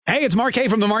Hey, it's Mark K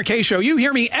from The Mark K Show. You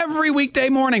hear me every weekday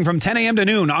morning from 10 a.m. to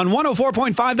noon on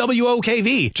 104.5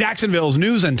 WOKV, Jacksonville's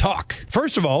News and Talk.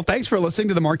 First of all, thanks for listening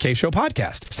to The Mark K Show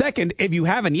podcast. Second, if you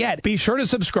haven't yet, be sure to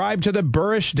subscribe to the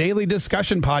Burrish Daily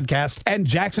Discussion podcast and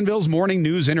Jacksonville's Morning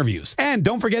News interviews. And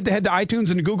don't forget to head to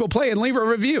iTunes and Google Play and leave a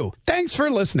review. Thanks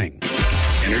for listening.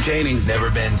 Entertaining. Never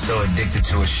been so addicted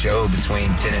to a show between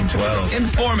 10 and 12.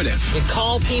 Informative. You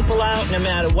call people out no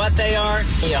matter what they are,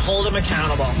 and you hold them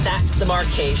accountable. That's the Mark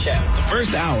K Show. The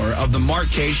first hour of the Mark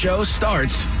K Show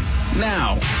starts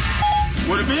now.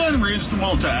 Would it be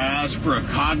unreasonable to ask for a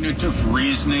cognitive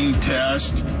reasoning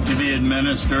test to be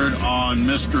administered on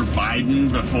Mr.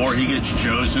 Biden before he gets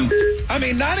chosen? I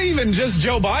mean, not even just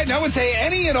Joe Biden. I would say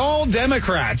any and all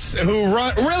Democrats who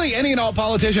run, really any and all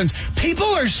politicians. People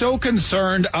are so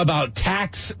concerned about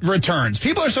tax returns.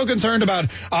 People are so concerned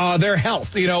about their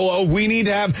health. You know, we need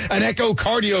to have an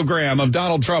echocardiogram of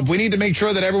Donald Trump. We need to make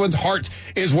sure that everyone's heart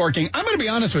is working. I'm going to be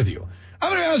honest with you.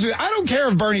 I don't care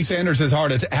if Bernie Sanders had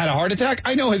a heart attack.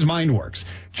 I know his mind works.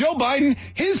 Joe Biden,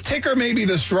 his ticker may be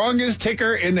the strongest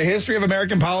ticker in the history of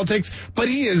American politics, but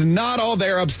he is not all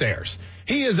there upstairs.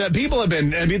 He is. People have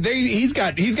been. I mean, he's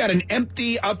got an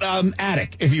empty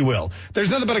attic, if you will. There's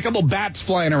nothing but a couple bats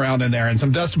flying around in there and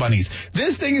some dust bunnies.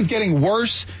 This thing is getting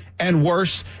worse and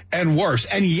worse and worse.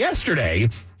 And yesterday,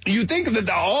 you think that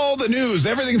all the news,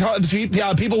 everything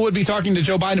people would be talking to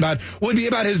Joe Biden about would be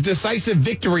about his decisive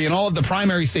victory in all of the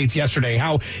primary states yesterday.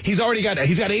 How he's got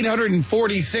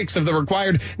 846 of the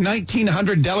required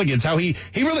 1,900 delegates. How he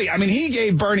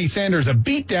gave Bernie Sanders a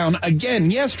beatdown again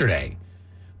yesterday.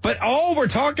 But all we're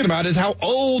talking about is how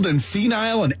old and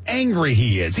senile and angry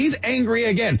he is. He's angry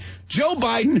again. Joe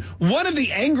Biden, one of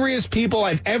the angriest people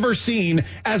I've ever seen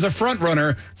as a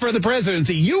frontrunner for the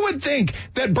presidency. You would think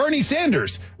that Bernie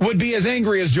Sanders would be as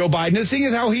angry as Joe Biden, seeing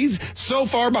as how he's so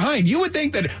far behind. You would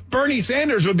think that Bernie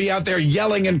Sanders would be out there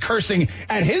yelling and cursing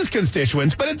at his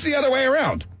constituents, but it's the other way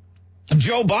around.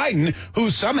 Joe Biden,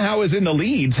 who somehow is in the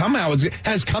lead,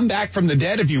 has come back from the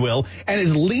dead, if you will, and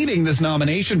is leading this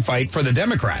nomination fight for the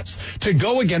Democrats to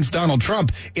go against Donald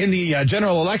Trump in the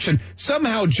general election.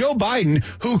 Somehow Joe Biden,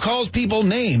 who calls people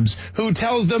names, who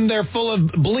tells them they're full of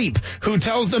bleep, who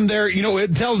tells them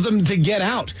tells them to get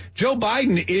out. Joe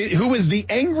Biden, who is the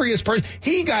angriest person,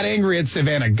 he got angry at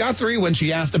Savannah Guthrie when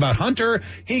she asked about Hunter.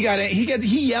 He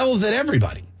yells at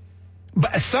everybody.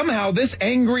 But somehow this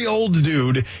angry old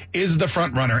dude is the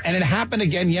front runner, and it happened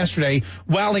again yesterday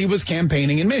while he was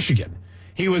campaigning in Michigan.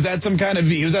 He was at some kind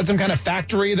of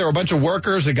factory. There were a bunch of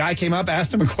workers. A guy came up,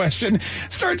 asked him a question,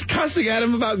 starts cussing at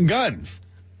him about guns.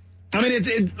 I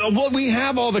mean, we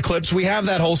have all the clips. We have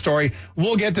that whole story.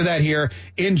 We'll get to that here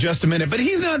in just a minute. But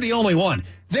he's not the only one.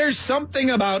 There's something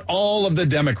about all of the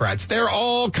Democrats. They're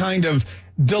all kind of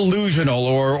delusional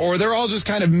or they're all just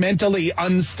kind of mentally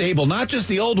unstable. Not just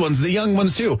the old ones, the young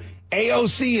ones too.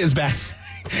 AOC is back.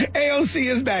 AOC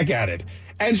is back at it.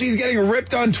 And she's getting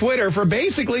ripped on Twitter for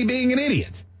basically being an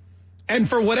idiot. And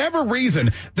for whatever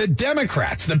reason, the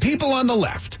Democrats, the people on the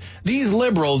left, these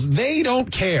liberals, they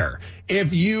don't care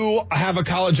if you have a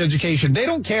college education. They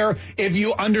don't care if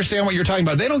you understand what you're talking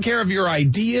about. They don't care if your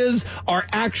ideas are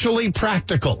actually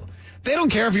practical. They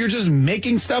don't care if you're just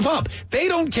making stuff up. They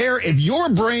don't care if your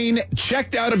brain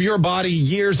checked out of your body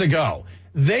years ago.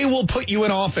 They will put you in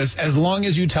office as long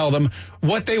as you tell them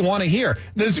what they want to hear.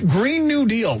 This Green New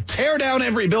Deal, tear down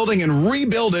every building and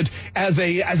rebuild it as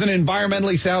an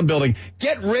environmentally sound building.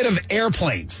 Get rid of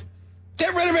airplanes.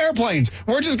 Get rid of airplanes.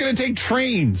 We're just going to take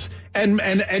trains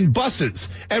and buses,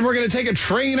 and we're going to take a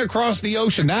train across the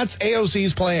ocean. That's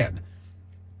AOC's plan.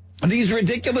 These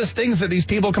ridiculous things that these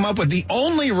people come up with, the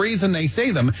only reason they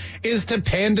say them is to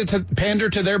pander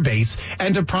to their base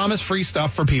and to promise free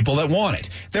stuff for people that want it.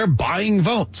 They're buying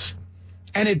votes.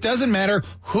 And it doesn't matter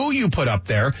who you put up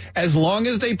there, as long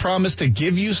as they promise to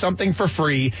give you something for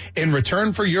free in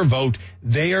return for your vote,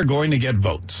 they are going to get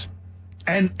votes.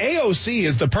 And AOC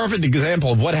is the perfect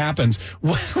example of what happens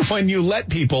when you let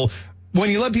people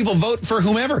vote for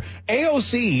whomever.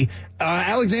 AOC,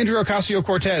 Alexandria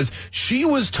Ocasio-Cortez, she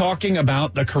was talking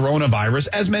about the coronavirus,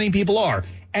 as many people are,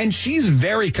 and she's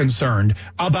very concerned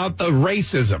about the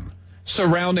racism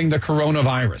surrounding the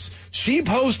coronavirus. She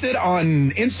posted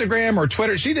on Instagram or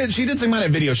Twitter. She did some kind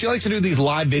of video. She likes to do these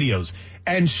live videos,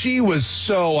 and she was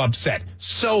so upset,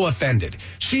 so offended.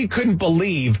 She couldn't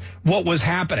believe what was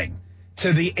happening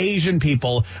to the Asian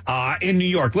people in New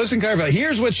York. Listen carefully.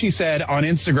 Here's what she said on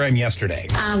Instagram yesterday.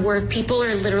 Where people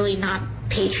are literally not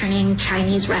patroning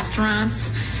Chinese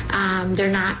restaurants. They're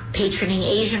not patroning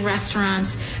Asian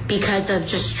restaurants because of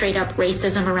just straight up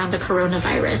racism around the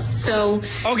coronavirus.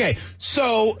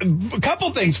 So a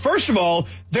couple things. First of all,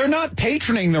 they're not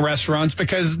patroning the restaurants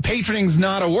because patroning's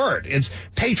not a word. It's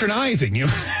patronizing.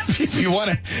 If you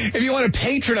want to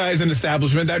patronize an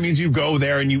establishment, that means you go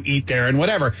there and you eat there and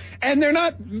whatever. And they're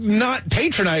not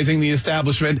patronizing the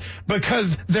establishment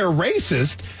because they're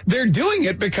racist. They're doing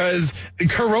it because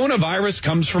coronavirus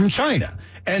comes from China.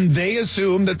 And they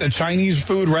assume that the Chinese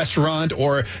food restaurant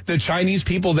or the Chinese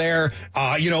people there,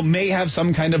 may have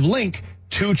some kind of link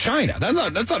to China.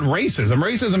 That's not racism.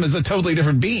 Racism is a totally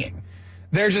different being.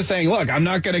 They're just saying, look, I'm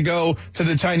not going to go to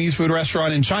the Chinese food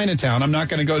restaurant in Chinatown. I'm not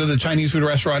going to go to the Chinese food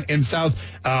restaurant in San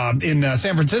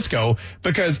Francisco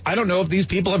because I don't know if these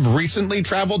people have recently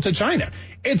traveled to China.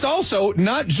 It's also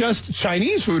not just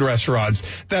Chinese food restaurants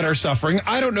that are suffering.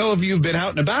 I don't know if you've been out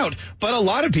and about, but a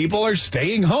lot of people are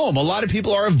staying home. A lot of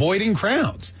people are avoiding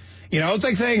crowds. It's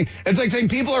like saying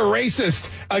people are racist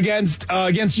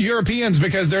against Europeans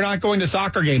because they're not going to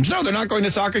soccer games. No, they're not going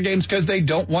to soccer games because they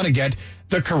don't want to get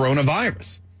the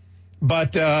coronavirus.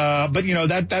 But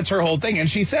that's her whole thing. And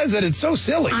she says that it's so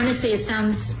silly. Honestly, it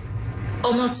sounds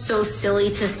almost so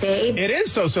silly to say. It is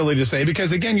so silly to say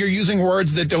because, again, you're using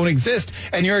words that don't exist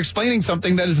and you're explaining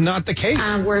something that is not the case.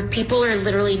 Where people are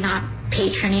literally not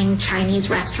patroning Chinese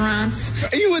restaurants.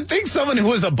 You would think someone who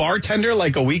was a bartender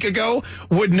like a week ago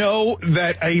would know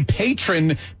that a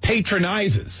patron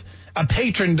patronizes. A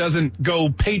patron doesn't go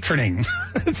patroning.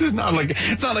 It's not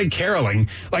like caroling.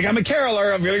 Like, I'm a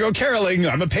caroler, I'm going to go caroling.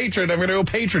 I'm a patron, I'm going to go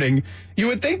patroning. You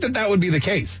would think that would be the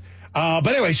case. But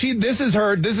anyway, this is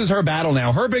her battle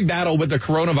now. Her big battle with the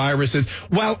coronavirus is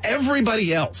while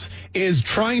everybody else is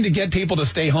trying to get people to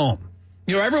stay home.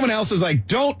 Everyone else is like,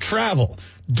 don't travel.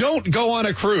 Don't go on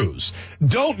a cruise.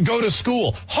 Don't go to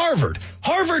school. Harvard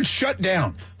shut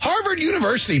down. Harvard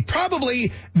University,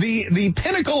 probably the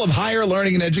pinnacle of higher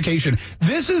learning and education.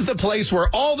 This is the place where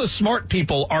all the smart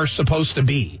people are supposed to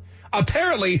be.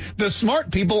 Apparently, the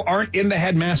smart people aren't in the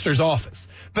headmaster's office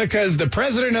because the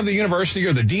president of the university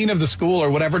or the dean of the school or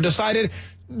whatever decided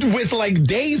with like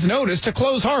days' notice to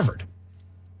close Harvard.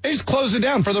 They just closed it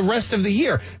down for the rest of the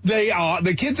year.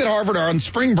 The kids at Harvard are on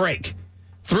spring break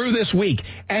through this week,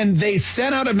 and they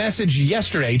sent out a message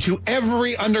yesterday to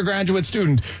every undergraduate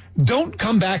student, don't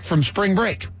come back from spring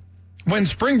break. When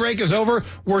spring break is over,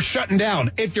 we're shutting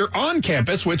down. If you're on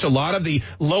campus, which a lot of the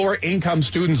lower income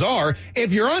students are,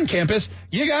 if you're on campus,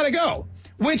 you got to go.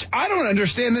 Which I don't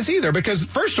understand this either, because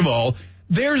first of all,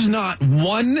 there's not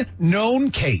one known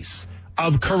case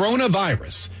of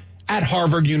coronavirus at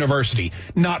Harvard University.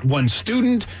 Not one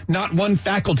student, not one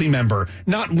faculty member,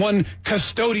 not one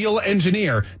custodial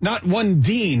engineer, not one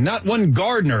dean, not one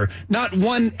gardener, not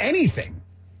one anything.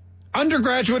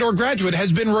 Undergraduate or graduate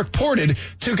has been reported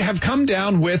to have come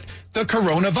down with the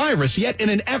coronavirus. Yet in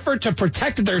an effort to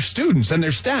protect their students and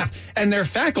their staff and their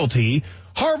faculty,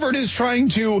 Harvard is trying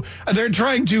to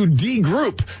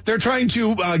degroup. They're trying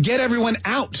to get everyone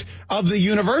out of the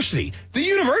university. The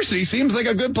university seems like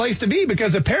a good place to be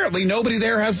because apparently nobody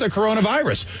there has the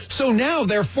coronavirus. So now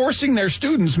they're forcing their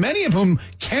students, many of whom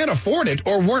can't afford it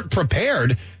or weren't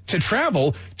prepared to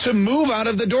travel, to move out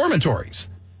of the dormitories.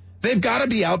 They've got to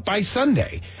be out by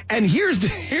Sunday. And here's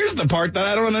the part that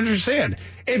I don't understand.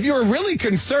 If you're really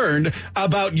concerned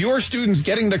about your students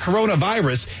getting the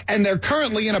coronavirus and they're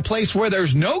currently in a place where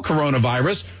there's no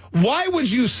coronavirus, why would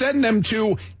you send them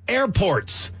to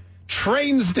airports,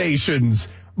 train stations,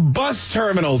 bus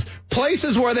terminals,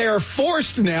 places where they are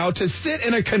forced now to sit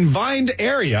in a confined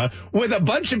area with a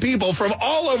bunch of people from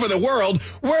all over the world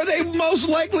where they most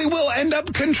likely will end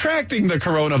up contracting the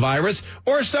coronavirus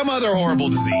or some other horrible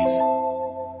disease?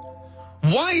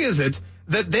 Why is it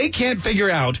that they can't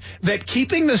figure out that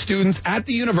keeping the students at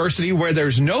the university where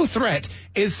there's no threat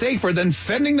is safer than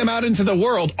sending them out into the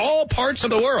world, all parts of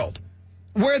the world,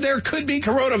 where there could be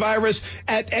coronavirus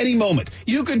at any moment?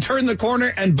 You could turn the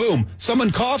corner and boom,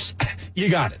 someone coughs, you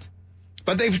got it.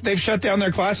 But they've shut down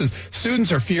their classes.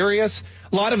 Students are furious.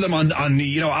 A lot of them I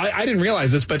didn't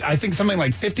realize this, but I think something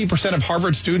like 50% of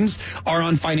Harvard students are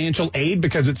on financial aid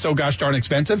because it's so gosh darn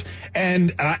expensive,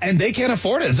 and they can't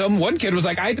afford it. So one kid was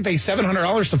like, I had to pay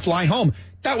 $700 to fly home.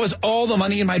 That was all the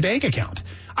money in my bank account.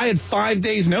 I had 5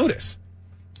 days notice.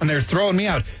 And they're throwing me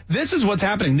out. This is what's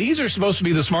happening. These are supposed to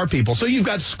be the smart people. So you've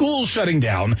got schools shutting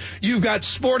down. You've got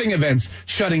sporting events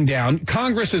shutting down.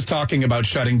 Congress is talking about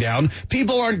shutting down.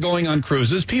 People aren't going on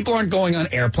cruises. People aren't going on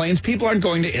airplanes. People aren't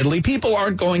going to Italy. People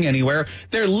aren't going anywhere.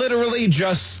 They're literally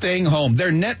just staying home.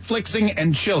 They're Netflixing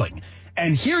and chilling.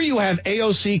 And here you have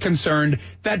AOC concerned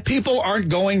that people aren't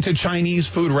going to Chinese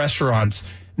food restaurants,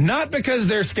 not because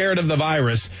they're scared of the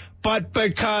virus, but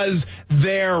because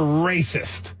they're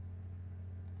racist.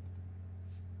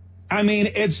 I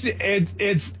mean, it's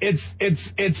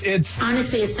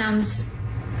Honestly, it sounds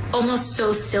almost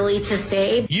so silly to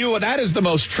say. That is the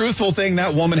most truthful thing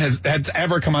that woman has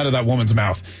ever come out of that woman's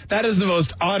mouth. That is the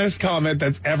most honest comment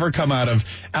that's ever come out of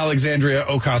Alexandria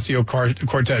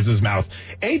Ocasio-Cortez's mouth.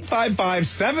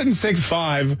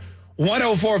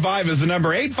 855-765-1045 is the number.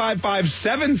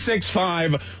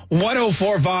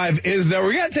 855-765-1045 is the.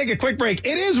 We got to take a quick break.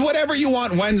 It is Whatever You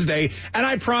Want Wednesday, and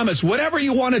I promise, whatever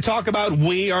you want to talk about,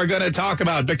 we are going to talk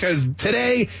about, because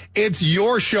today it's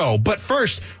your show. But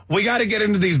first, we got to get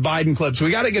into these Biden clips.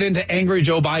 We got to get into angry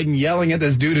Joe Biden yelling at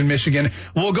this dude in Michigan.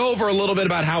 We'll go over a little bit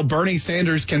about how Bernie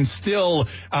Sanders can still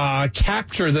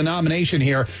capture the nomination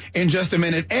here in just a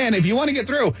minute. And if you want to get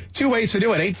through, two ways to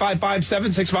do it.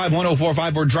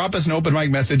 855-765-1045 or drop us an open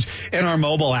mic message in our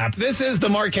mobile app. This is the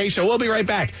Mark Kaye Show. We'll be right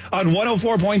back on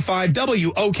 104.5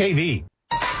 WOKV.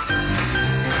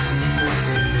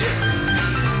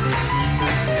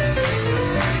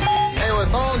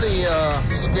 With all the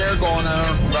scare going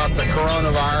on about the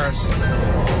coronavirus,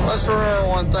 let's remember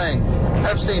one thing.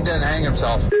 Epstein didn't hang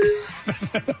himself.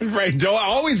 Right. Don't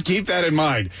always keep that in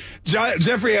mind.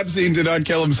 Jeffrey Epstein did not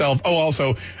kill himself. Oh,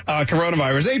 also,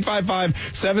 coronavirus.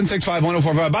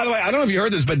 855-765-1045. By the way, I don't know if you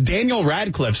heard this, but Daniel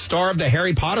Radcliffe, star of the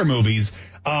Harry Potter movies,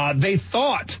 they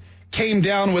thought came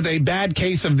down with a bad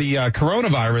case of the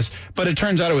coronavirus, but it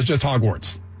turns out it was just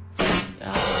Hogwarts.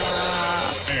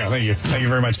 Yeah, thank you. Thank you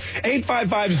very much.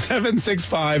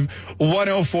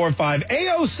 855-765-1045.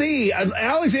 AOC,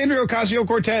 Alexandria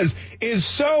Ocasio-Cortez, is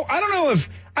so, I don't know if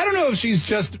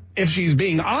she's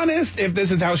being honest, if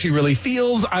this is how she really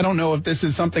feels. I don't know if this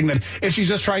is something that, if she's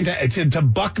just trying to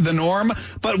buck the norm.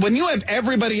 But when you have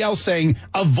everybody else saying,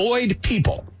 avoid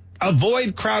people,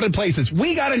 avoid crowded places.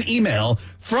 We got an email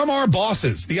from our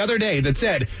bosses the other day that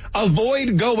said,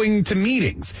 avoid going to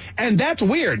meetings. And that's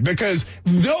weird, because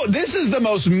this is the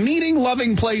most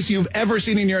meeting-loving place you've ever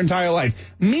seen in your entire life.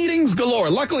 Meetings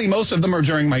galore. Luckily, most of them are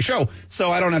during my show,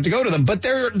 so I don't have to go to them. But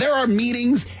there are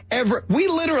meetings we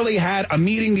literally had a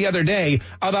meeting the other day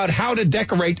about how to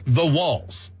decorate the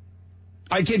walls.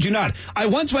 I kid you not. I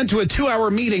once went to a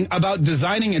 2-hour meeting about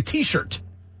designing a T-shirt.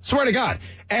 Swear to God.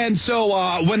 And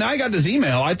so when I got this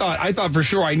email, I thought for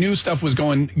sure I knew stuff was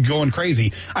going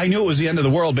crazy. I knew it was the end of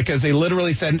the world, because they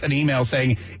literally sent an email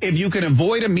saying, if you can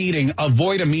avoid a meeting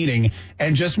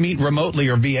and just meet remotely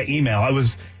or via email.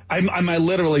 I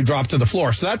literally dropped to the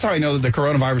floor. So that's how I know that the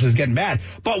coronavirus is getting bad.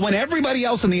 But when everybody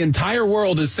else in the entire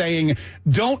world is saying,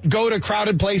 don't go to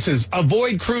crowded places,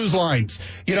 avoid cruise lines,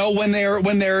 when they're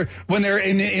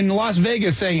in Las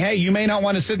Vegas saying, hey, you may not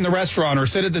want to sit in the restaurant or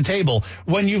sit at the table,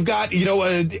 when you've got,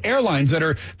 airlines that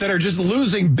are just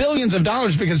losing billions of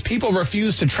dollars because people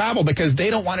refuse to travel because they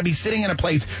don't want to be sitting in a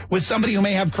place with somebody who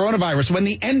may have coronavirus, when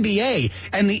the NBA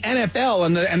and the NFL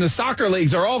and the soccer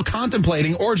leagues are all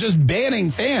contemplating or just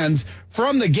banning fans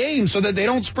from the game so that they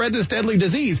don't spread this deadly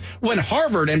disease, when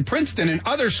Harvard and Princeton and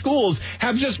other schools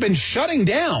have just been shutting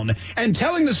down and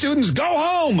telling the students, go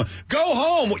home,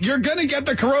 you're going to get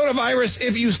the coronavirus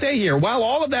if you stay here. While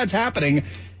all of that's happening,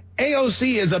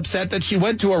 AOC is upset that she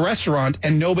went to a restaurant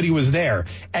and nobody was there.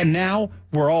 And now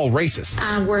we're all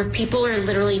racist. Where people are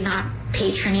literally not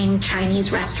patroning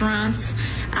Chinese restaurants.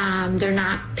 They're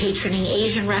not patroning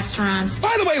Asian restaurants.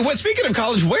 By the way, speaking of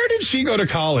college, where did she go to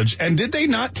college? And did they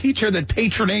not teach her that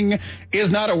patroning is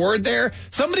not a word there?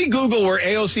 Somebody Google where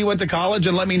AOC went to college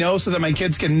and let me know so that my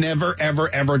kids can never,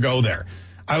 ever, ever go there.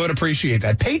 I would appreciate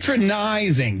that.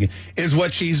 Patronizing is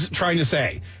what she's trying to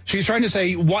say. She's trying to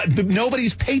say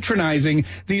nobody's patronizing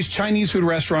these Chinese food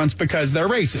restaurants because they're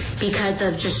racist. Because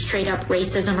of just straight up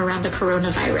racism around the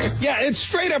coronavirus. Yeah, it's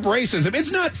straight up racism.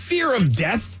 It's not fear of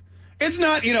death. It's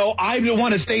not, I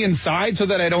want to stay inside so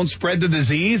that I don't spread the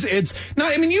disease. It's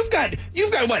not, you've got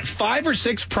what, 5 or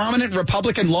 6 prominent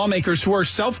Republican lawmakers who are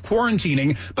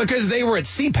self-quarantining because they were at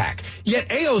CPAC. Yet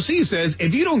AOC says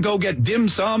if you don't go get dim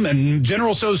sum and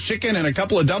General Tso's chicken and a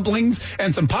couple of dumplings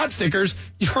and some pot stickers,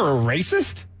 you're a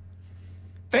racist?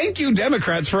 Thank you,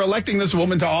 Democrats, for electing this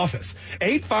woman to office.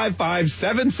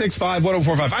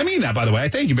 855-765-1045. I mean that, by the way. I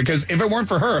thank you, because if it weren't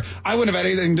for her, I wouldn't have had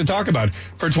anything to talk about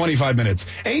for 25 minutes.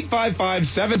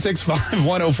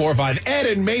 855-765-1045. Ed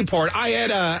in Mayport. Hi,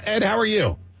 Ed, how are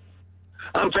you?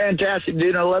 I'm fantastic,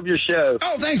 dude. I love your show.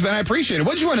 Oh, thanks, man. I appreciate it.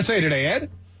 What did you want to say today, Ed?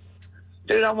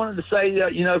 Dude, I wanted to say,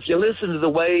 if you listen to the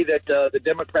way that the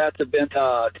Democrats have been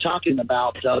talking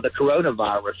about the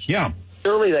coronavirus. Yeah.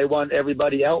 Surely they want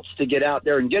everybody else to get out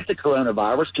there and get the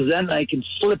coronavirus, because then they can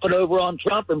slip it over on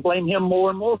Trump and blame him more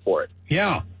and more for it.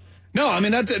 Yeah. No,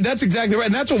 that's exactly right.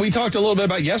 And that's what we talked a little bit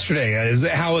about yesterday, is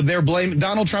how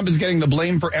Donald Trump is getting the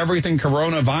blame for everything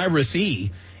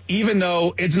coronavirus-y, even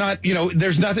though it's not,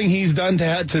 there's nothing he's done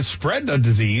to spread the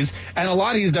disease, and a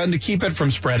lot he's done to keep it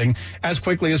from spreading as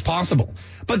quickly as possible.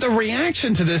 But the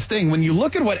reaction to this thing, when you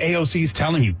look at what AOC is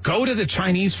telling you, go to the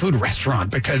Chinese food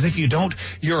restaurant, because if you don't,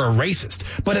 you're a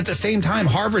racist. But at the same time,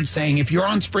 Harvard's saying if you're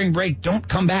on spring break, don't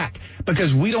come back,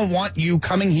 because we don't want you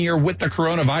coming here with the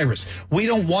coronavirus. We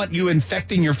don't want you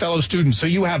infecting your fellow students. So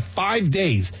you have 5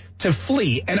 days to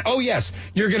flee. And oh yes,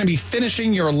 you're going to be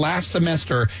finishing your last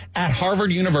semester at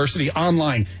Harvard University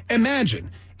online. Imagine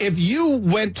if you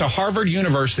went to Harvard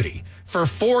University for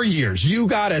 4 years, you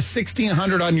got a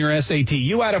 1,600 on your SAT,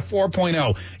 you had a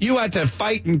 4.0, you had to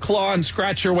fight and claw and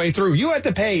scratch your way through, you had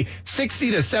to pay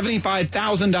 $60,000 to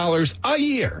 $75,000 a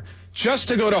year just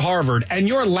to go to Harvard, and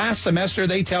your last semester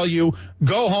they tell you,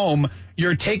 go home,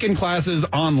 you're taking classes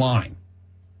online.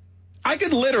 I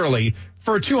could literally,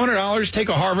 for $200, take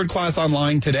a Harvard class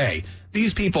online today.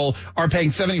 These people are paying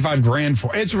 $75,000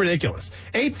 for it. It's ridiculous.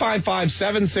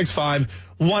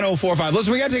 855-765-1045.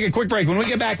 Listen, we got to take a quick break. When we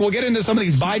get back, we'll get into some of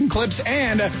these Biden clips,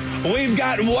 and we've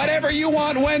got Whatever You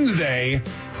Want Wednesday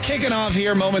kicking off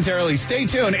here momentarily. Stay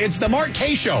tuned. It's the Mark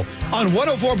Kaye Show on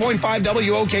 104.5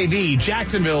 WOKV,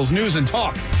 Jacksonville's News and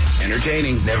Talk.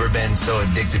 Entertaining. Never been so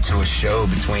addicted to a show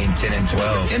between 10 and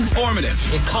 12.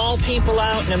 Informative. You call people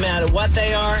out no matter what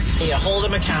they are, and you hold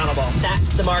them accountable.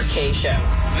 That's the Mark Kaye Show.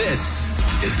 This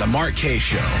is the Mark Kaye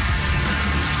Show.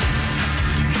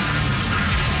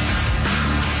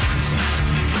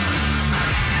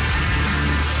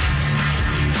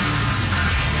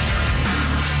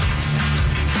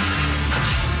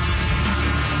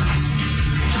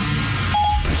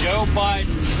 Joe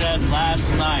Biden said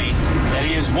last night that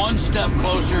he is one step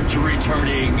closer to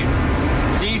returning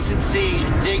decency,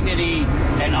 dignity,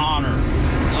 and honor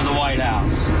to the White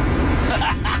House.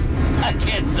 I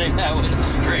can't say that with a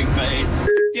straight face.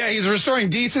 Yeah, he's restoring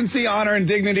decency, honor, and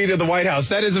dignity to the White House.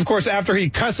 That is, of course, after he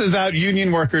cusses out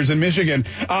union workers in Michigan.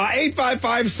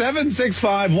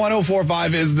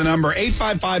 855-765-1045 is the number.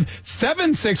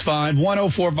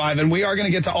 855-765-1045. And we are going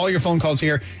to get to all your phone calls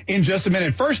here in just a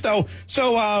minute. First, though,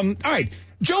 all right.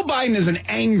 Joe Biden is an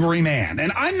angry man,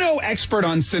 and I'm no expert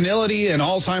on senility and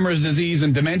Alzheimer's disease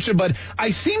and dementia, but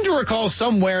I seem to recall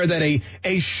somewhere that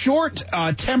a short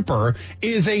temper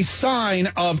is a sign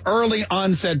of early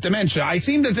onset dementia. I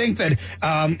seem to think that,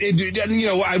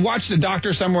 I watched a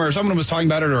doctor somewhere, or someone was talking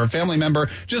about it, or a family member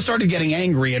just started getting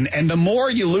angry, and the more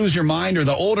you lose your mind, or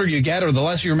the older you get, or the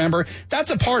less you remember, that's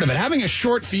a part of it. Having a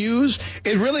short fuse,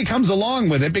 it really comes along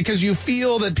with it, because you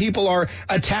feel that people are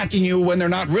attacking you when they're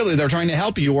not really. They're trying to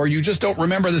help you, or you just don't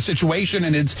remember the situation,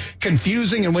 and it's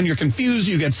confusing, and when you're confused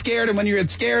you get scared, and when you get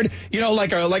scared,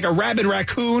 like a rabid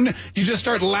raccoon, you just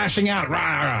start lashing out. Rah,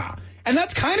 rah. And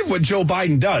that's kind of what Joe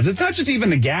Biden does. It's not just even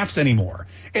the gaffes anymore.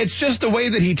 It's just the way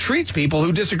that he treats people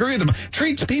who disagree with him,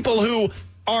 treats people who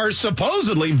are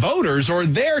supposedly voters or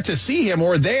there to see him,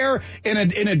 or there in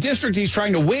a district he's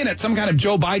trying to win at some kind of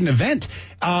Joe Biden event.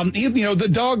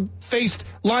 The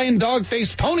lion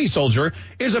dog-faced pony soldier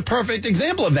is a perfect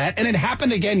example of that. And it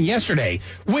happened again yesterday,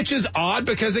 which is odd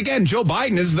because, again, Joe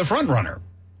Biden is the front runner.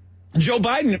 Joe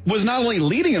Biden was not only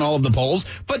leading in all of the polls,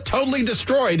 but totally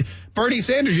destroyed Bernie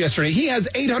Sanders yesterday. He has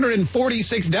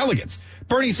 846 delegates.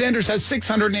 Bernie Sanders has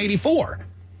 684.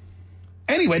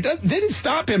 Anyway, that didn't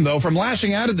stop him, though, from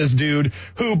lashing out at this dude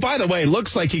who, by the way,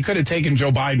 looks like he could have taken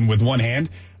Joe Biden with one hand.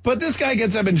 But this guy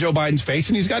gets up in Joe Biden's face,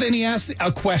 and he asks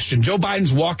a question. Joe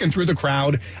Biden's walking through the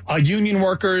crowd, union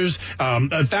workers,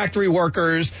 factory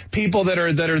workers, people that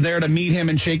are there to meet him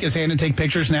and shake his hand and take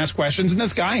pictures and ask questions. And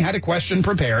this guy had a question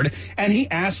prepared, and he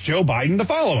asked Joe Biden the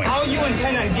following. How you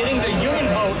intend on getting the union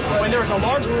vote when there's a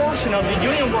large portion of the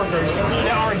union workers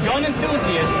that are gun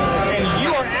enthusiasts, and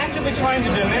you are actively trying to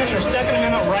diminish our Second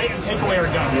Amendment right and take away our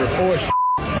guns? You're full of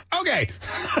Okay,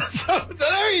 so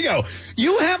there you go.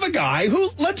 You have a guy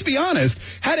who, let's be honest,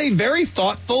 had a very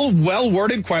thoughtful,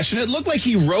 well-worded question. It looked like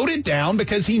he wrote it down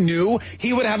because he knew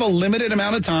he would have a limited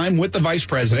amount of time with the vice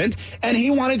president, and he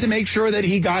wanted to make sure that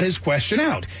he got his question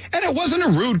out. And it wasn't a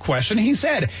rude question. He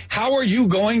said, how are you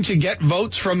going to get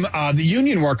votes from the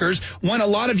union workers when a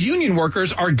lot of union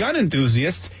workers are gun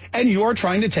enthusiasts and you're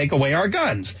trying to take away our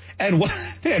guns? And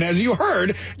as you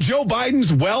heard, Joe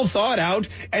Biden's well-thought-out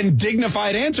and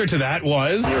dignified answer to that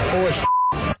was, you're full of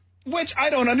which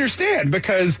I don't understand,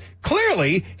 because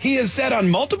clearly he has said on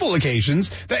multiple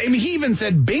occasions that, he even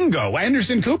said bingo.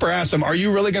 Anderson Cooper asked him, are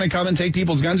you really going to come and take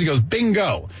people's guns? He goes,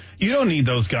 bingo. You don't need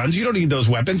those guns. You don't need those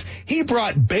weapons. He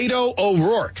brought Beto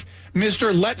O'Rourke.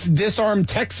 Mr. Let's Disarm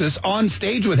Texas on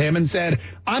stage with him and said,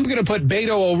 I'm going to put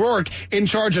Beto O'Rourke in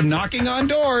charge of knocking on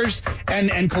doors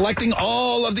and collecting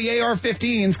all of the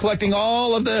AR-15s, collecting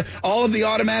all of the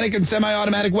automatic and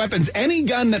semi-automatic weapons. Any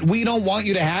gun that we don't want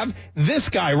you to have, this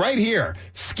guy right here,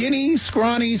 skinny,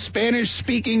 scrawny,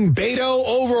 Spanish-speaking Beto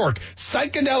O'Rourke,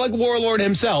 psychedelic warlord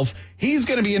himself, he's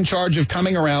going to be in charge of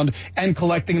coming around and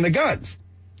collecting the guns.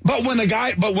 But when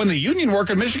the union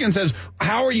worker in Michigan says,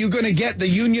 how are you going to get the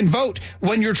union vote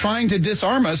when you're trying to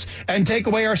disarm us and take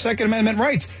away our Second Amendment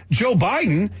rights? Joe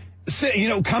Biden,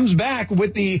 comes back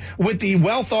with the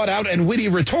well thought out and witty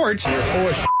retort,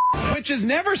 which is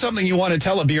never something you want to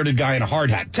tell a bearded guy in a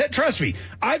hard hat. Trust me,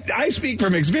 I speak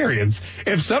from experience.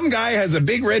 If some guy has a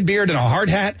big red beard and a hard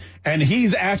hat and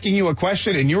he's asking you a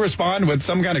question and you respond with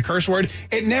some kind of curse word,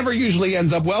 it never usually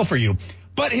ends up well for you.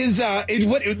 But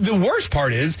the worst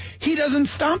part is he doesn't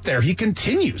stop there. He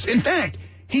continues. In fact,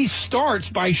 he starts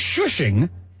by shushing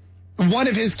one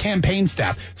of his campaign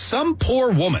staff. Some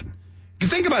poor woman.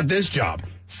 Think about this job.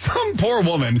 Some poor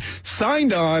woman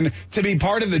signed on to be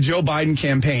part of the Joe Biden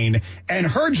campaign, and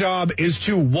her job is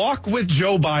to walk with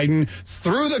Joe Biden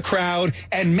through the crowd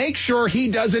and make sure he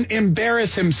doesn't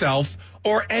embarrass himself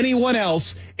or anyone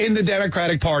else in the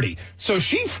Democratic Party. So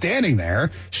she's standing there.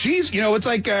 She's,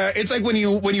 it's like when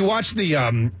you watch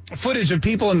the footage of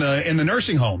people in the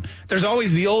nursing home. There's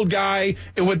always the old guy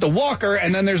with the walker,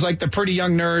 and then there's like the pretty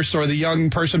young nurse or the young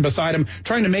person beside him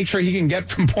trying to make sure he can get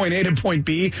from point A to point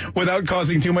B without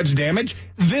causing too much damage.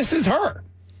 This is her.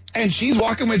 And she's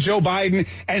walking with Joe Biden,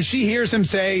 and she hears him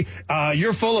say,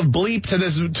 you're full of bleep to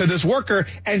this worker,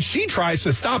 and she tries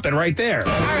to stop it right there.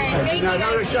 All right, thank you.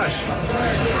 No, shush.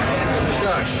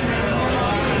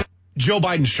 Shush. Joe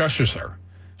Biden shushes her.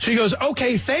 She goes,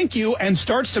 okay, thank you, and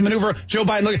starts to maneuver. Joe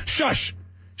Biden, look, shush,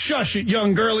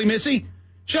 young girly missy.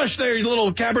 Shush there, you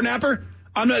little cabernapper.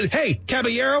 Hey,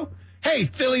 caballero. Hey,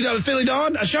 Philly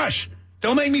Dawn, shush.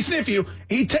 Don't make me sniff you.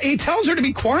 He tells her to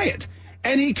be quiet,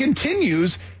 and he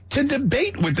continues to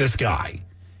debate with this guy.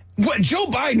 Joe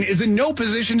Biden is in no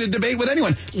position to debate with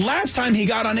anyone. Last time he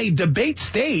got on a debate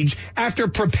stage after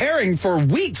preparing for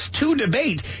weeks to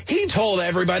debate, he told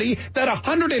everybody that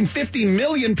 150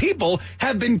 million people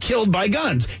have been killed by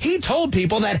guns. He told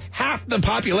people that half the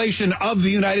population of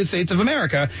the United States of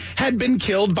America had been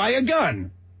killed by a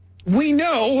gun. We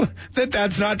know that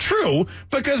that's not true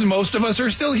because most of us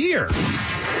are still here.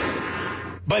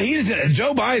 But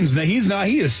Joe Biden's,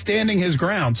 he is standing his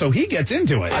ground, so he gets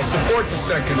into it. I support the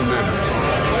Second Amendment.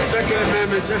 The Second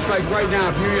Amendment, just like right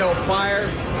now, if you yell fire,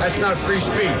 that's not free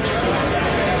speech.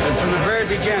 And from the very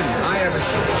beginning, I have a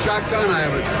shotgun, I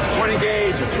have a 20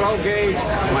 gauge, a 12 gauge,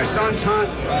 my son's hunt.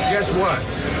 Guess what?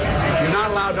 You're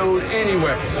not allowed to own any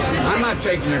weapon. I'm not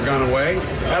taking your gun away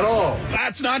at all.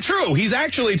 That's not true. He's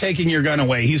actually taking your gun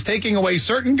away. He's taking away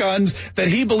certain guns that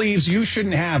he believes you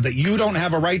shouldn't have, that you don't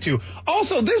have a right to.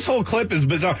 Also, this whole clip is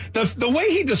bizarre. The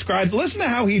way he described, listen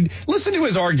to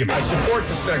his argument. I support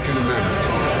the Second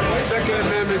Amendment. The Second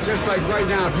Amendment, just like right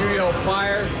now, if you yell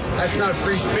fire, that's not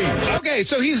free speech. Okay,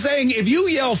 so he's saying if you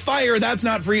yell fire, that's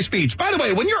not free speech. By the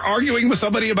way, when you're arguing with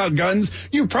somebody about guns,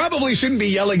 you probably shouldn't be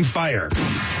yelling fire.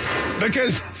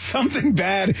 Because something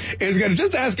bad is going to,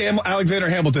 just ask Alexander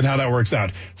Hamilton how that works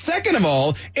out. Second of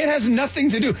all, it has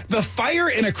nothing to do. The fire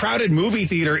in a crowded movie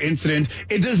theater incident,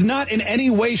 it does not in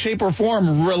any way, shape, or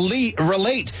form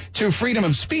relate to freedom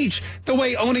of speech the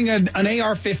way owning an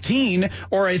AR-15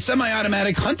 or a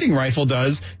semi-automatic hunting rifle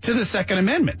does to the Second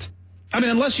Amendment. I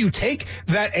mean, unless you take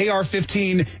that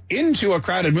AR-15 into a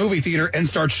crowded movie theater and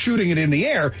start shooting it in the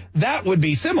air, that would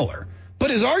be similar. But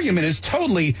his argument is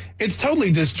totally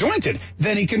disjointed.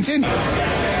 Then he continues.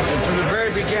 And from the very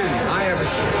beginning, I have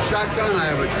a shotgun, I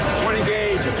have a 20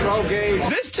 gauge, a 12 gauge.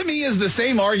 This to me is the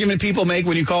same argument people make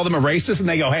when you call them a racist and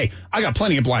they go, hey, I got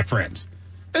plenty of black friends.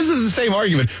 This is the same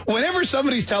argument. Whenever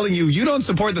somebody's telling you you don't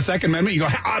support the Second Amendment, you go,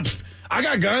 I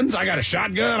got guns, I got a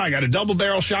shotgun, I got a double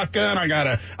barrel shotgun, I got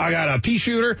a pea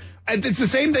shooter. It's the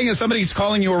same thing as somebody's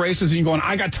calling you a racist and you going,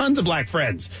 I got tons of black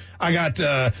friends. I got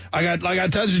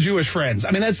tons of Jewish friends.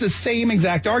 I mean, that's the same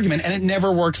exact argument, and it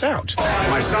never works out.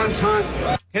 My son's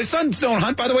hunt. His sons don't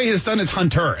hunt. By the way, his son is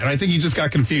Hunter, and I think he just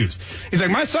got confused. He's like,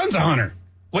 my son's a hunter.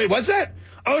 Wait, what's that?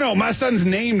 Oh, no, my son's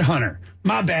named Hunter.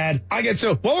 My bad.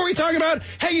 What were we talking about?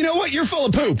 Hey, you know what? You're full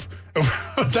of poop.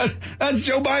 That's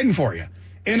Joe Biden for you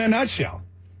in a nutshell.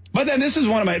 But then this is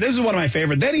one of my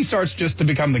favorite. Then he starts just to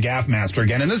become the gaffe master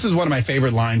again. And this is one of my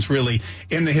favorite lines really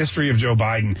in the history of Joe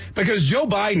Biden, because Joe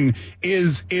Biden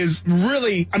is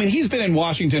really, I mean, he's been in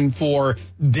Washington for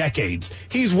decades.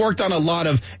 He's worked on a lot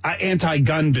of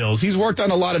anti-gun bills. He's worked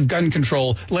on a lot of gun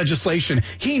control legislation.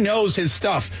 He knows his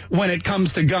stuff when it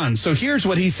comes to guns. So here's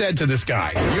what he said to this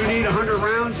guy. You need 100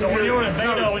 rounds? So when you were in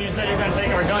veto, when you said you're going to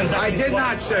take our guns, I did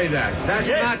not say that. That's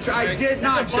not true. I did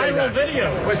not say that. It's a viral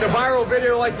video. It's a viral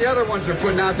video like the other ones are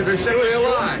putting out there. They're simply a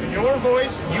lie. Your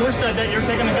voice, you said that you're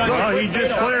taking the gun. Oh, he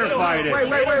just clarified it. Wait.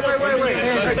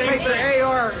 Take the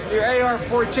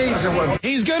AR-14s away.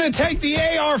 He's going to take the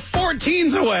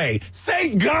AR-14s away.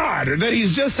 Thank God that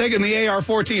he's just taking the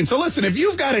AR-14. So listen, if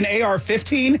you've got an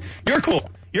AR-15, you're cool.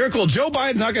 You're cool. Joe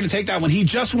Biden's not going to take that one. He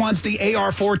just wants the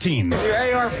AR-14s.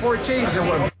 Your AR-14s are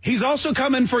what? He's also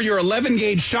coming for your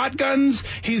 11-gauge shotguns.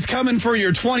 He's coming for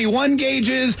your 21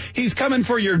 gauges. He's coming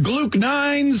for your Glock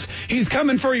 9s. He's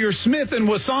coming for your Smith &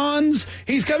 Wessons.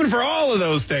 He's coming for all of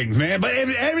those things, man. But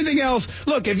everything else,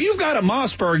 look, if you've got a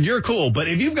Mossberg, you're cool. But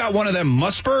if you've got one of them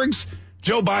Mossbergs,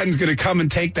 Joe Biden's going to come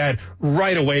and take that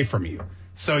right away from you.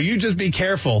 So you just be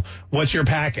careful what you're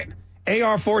packing.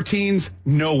 AR-14s,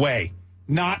 no way.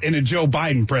 Not in a Joe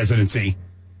Biden presidency.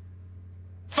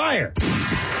 Fire.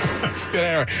 That's good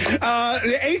error.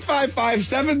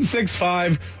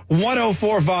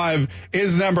 855-765-1045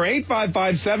 is the number.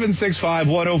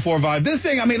 855-765-1045. This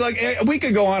thing, I mean, like, we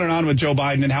could go on and on with Joe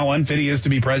Biden and how unfit he is to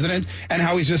be president and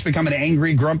how he's just become an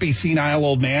angry, grumpy, senile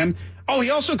old man. Oh, he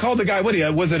also called the guy,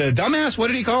 was it a dumbass? What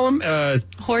did he call him?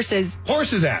 Horses.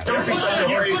 Horses ass. You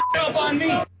up on me.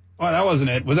 Well, that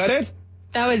wasn't it. Was that it?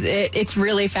 That was it. It's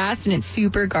really fast and it's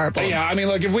super garbled. Yeah, I mean,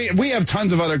 look, if we have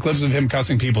tons of other clips of him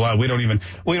cussing people out. We don't even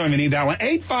need that one.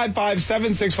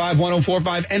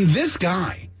 855-765-1045. And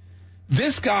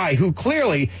this guy who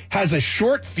clearly has a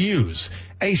short fuse,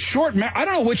 I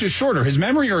don't know which is shorter, his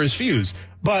memory or his fuse,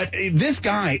 but this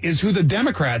guy is who the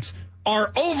Democrats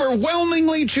are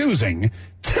overwhelmingly choosing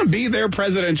to be their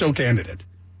presidential candidate.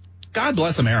 God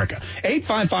bless America.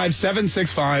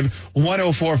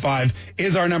 855-765-1045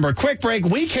 is our number. Quick break.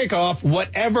 We kick off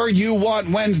Whatever You Want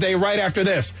Wednesday right after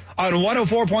this on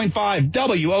 104.5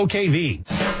 WOKV.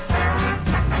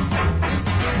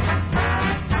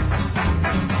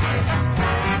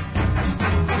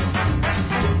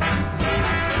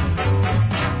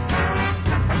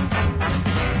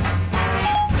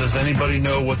 Does anybody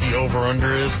know what the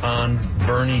over-under is on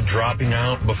Bernie dropping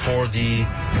out before the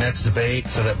next debate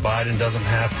so that Biden doesn't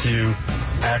have to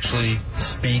actually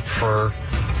speak for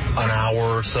an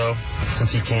hour or so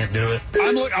since he can't do it?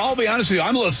 I'll be honest with you.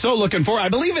 I'm so looking forward. I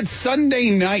believe it's Sunday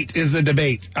night is the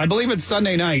debate. I believe it's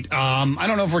Sunday night. I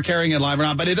don't know if we're carrying it live or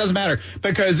not, but it doesn't matter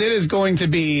because it is going to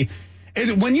be...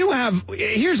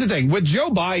 Here's the thing, with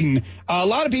Joe Biden, a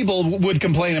lot of people would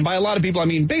complain, and by a lot of people, I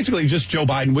mean basically just Joe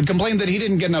Biden, would complain that he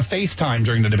didn't get enough face time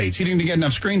during the debates. He didn't get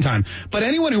enough screen time. But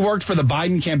anyone who worked for the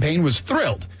Biden campaign was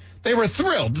thrilled. They were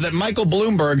thrilled that Michael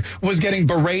Bloomberg was getting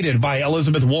berated by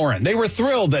Elizabeth Warren. They were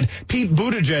thrilled that Pete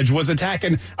Buttigieg was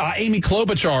attacking Amy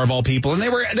Klobuchar, of all people. And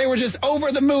they were just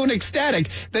over the moon ecstatic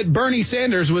that Bernie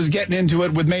Sanders was getting into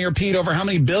it with Mayor Pete over how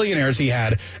many billionaires he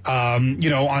had,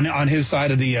 on his side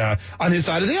of the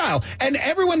aisle. And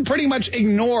everyone pretty much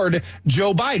ignored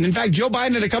Joe Biden. In fact, Joe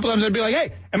Biden at a couple times would be like,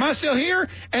 "Hey, am I still here?"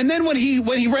 And then when he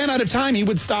ran out of time, he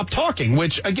would stop talking,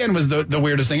 which again was the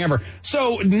weirdest thing ever.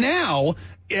 So now,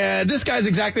 this guy's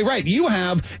exactly right. You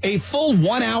have a full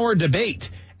 1 hour debate,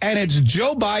 and it's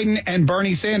Joe Biden and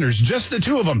Bernie Sanders, just the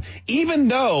two of them. Even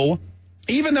though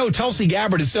Tulsi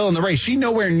Gabbard is still in the race, she's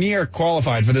nowhere near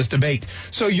qualified for this debate.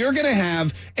 So you're going to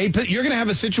have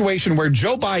a situation where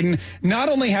Joe Biden not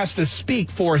only has to speak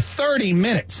for 30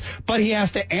 minutes, but he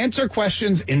has to answer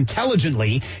questions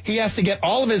intelligently. He has to get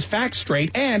all of his facts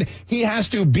straight, and he has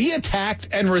to be attacked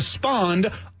and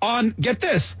respond on, get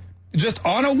this, just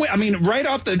on right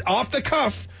off the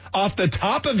cuff, off the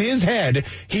top of his head,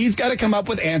 he's got to come up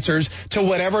with answers to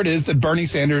whatever it is that Bernie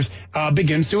Sanders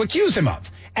begins to accuse him of.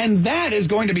 And that is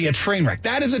going to be a train wreck.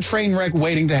 That is a train wreck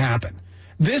waiting to happen.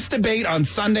 This debate on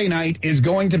Sunday night is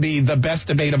going to be the best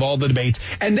debate of all the debates.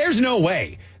 And there's no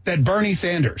way that Bernie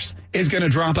Sanders is going to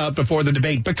drop out before the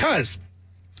debate, because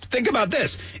think about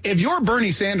this. If you're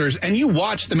Bernie Sanders and you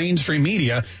watch the mainstream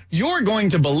media, you're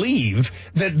going to believe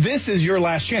that this is your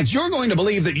last chance. You're going to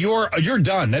believe that you're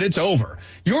done, that it's over.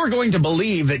 You're going to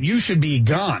believe that you should be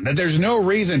gone, that there's no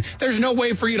reason, there's no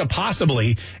way for you to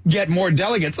possibly get more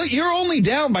delegates. Like, you're only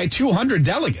down by 200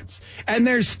 delegates, and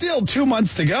there's still 2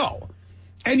 months to go.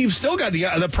 And you've still got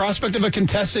the prospect of a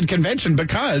contested convention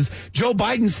because Joe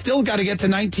Biden's still got to get to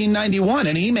 1991,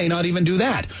 and he may not even do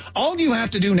that. All you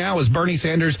have to do now as Bernie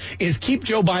Sanders is keep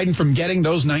Joe Biden from getting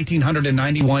those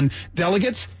 1,991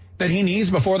 delegates that he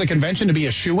needs before the convention to be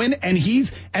a shoo-in, and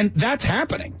that's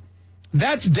happening.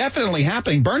 That's definitely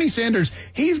happening. Bernie Sanders,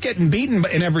 he's getting beaten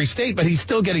in every state, but he's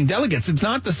still getting delegates. It's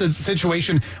not the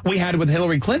situation we had with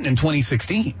Hillary Clinton in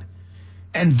 2016.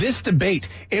 And this debate,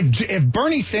 if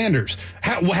Bernie Sanders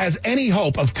has any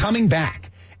hope of coming back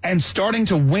and starting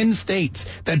to win states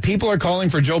that people are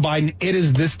calling for Joe Biden, it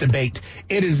is this debate.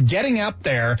 It is getting up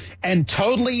there and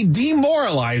totally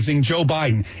demoralizing Joe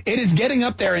Biden. It is getting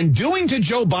up there and doing to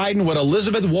Joe Biden what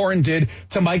Elizabeth Warren did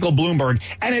to Michael Bloomberg.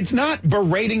 And it's not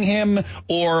berating him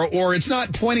or it's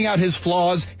not pointing out his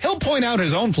flaws. He'll point out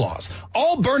his own flaws.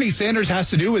 All Bernie Sanders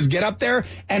has to do is get up there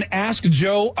and ask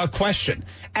Joe a question.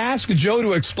 Ask Joe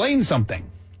to explain something.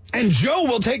 And Joe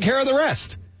will take care of the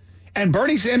rest. And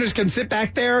Bernie Sanders can sit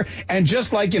back there and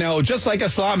just like a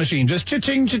slot machine, just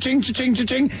cha-ching, cha-ching, cha-ching,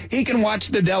 cha-ching. He can watch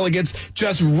the delegates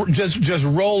just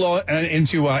roll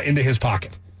into his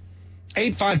pocket.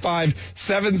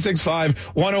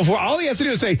 855-765-104. All he has to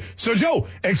do is say, so Joe,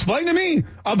 explain to me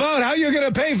about how you're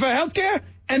going to pay for health care.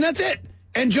 And that's it.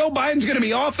 And Joe Biden's going to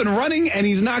be off and running, and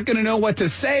he's not going to know what to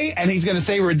say, and he's going to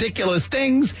say ridiculous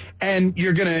things, and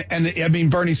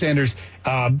Bernie Sanders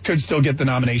could still get the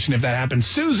nomination if that happens.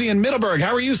 Susie in Middleburg.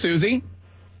 How are you, Susie?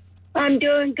 I'm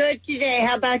doing good today.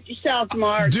 How about yourself,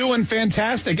 Mark? Doing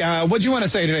fantastic. What do you want to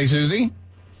say today, Susie?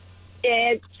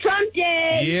 It's Trump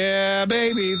Day. Yeah,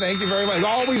 baby. Thank you very much.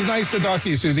 Always nice to talk to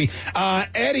you, Susie.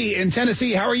 Eddie in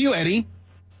Tennessee. How are you, Eddie?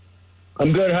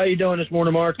 I'm good. How you doing this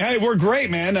morning, Mark? Hey, we're great,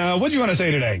 man. What do you want to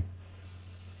say today?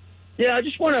 Yeah, I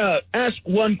just want to ask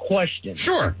one question.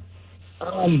 Sure.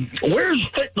 Where's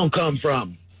fentanyl come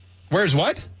from? Where's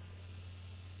what?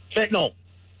 Fentanyl.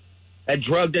 That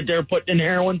drug that they're putting in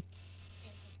heroin.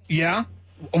 Yeah.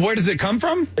 Where does it come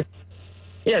from?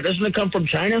 Yeah, doesn't it come from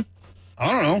China?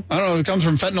 I don't know. If it comes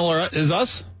from fentanyl or is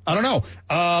us. I don't know.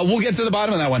 We'll get to the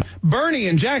bottom of that one. Bernie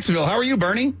in Jacksonville. How are you,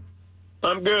 Bernie?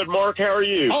 I'm good, Mark. How are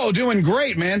you? Oh, doing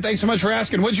great, man. Thanks so much for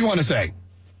asking. What'd you want to say?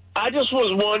 I just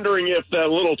was wondering if that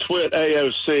little twit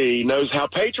AOC knows how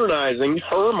patronizing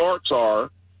her remarks are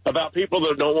about people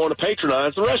that don't want to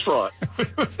patronize the restaurant.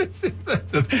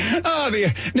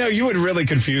 No, you would really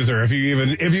confuse her if you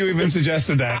even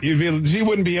suggested that. She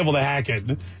wouldn't be able to hack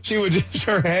it. She would just,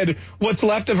 what's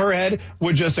left of her head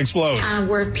would just explode.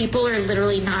 Where people are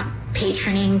literally not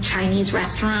patroning Chinese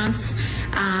restaurants.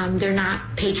 They're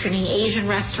not patroning Asian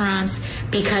restaurants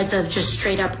because of just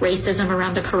straight up racism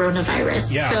around the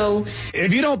coronavirus. Yeah. So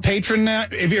if you're not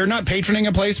patroning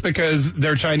a place because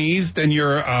they're Chinese, then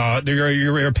you're a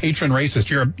patron racist.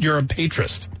 You're a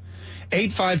patrist.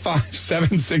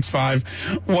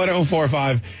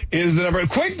 855-765-1045 is the number.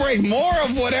 Quick break. More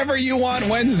of whatever you want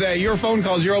Wednesday. Your phone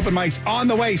calls, your open mics on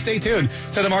the way. Stay tuned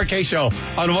to the Mark K Show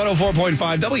on 104.5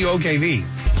 WOKV.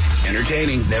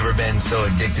 Entertaining. Never been so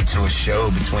addicted to a show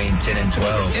between 10 and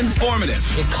 12. Informative.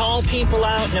 You call people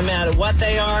out no matter what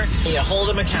they are, and you hold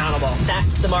them accountable.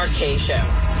 That's the Mark K Show.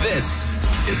 This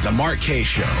is the Mark K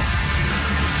Show.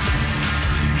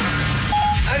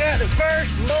 I got the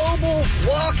first mobile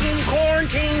walk-in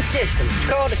quarantine system. It's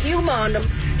called a Humondom.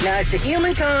 Now, it's a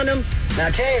human condom. Now,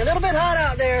 I tell you, a little bit hot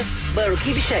out there, but it'll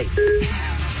keep you safe.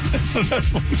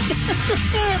 That's one.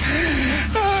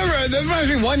 All right, that's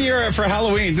actually 1 year for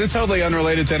Halloween. This is totally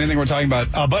unrelated to anything we're talking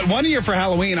about. But 1 year for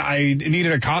Halloween, I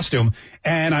needed a costume,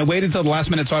 and I waited till the last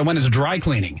minute, so I went as dry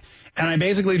cleaning. And I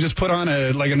basically just put on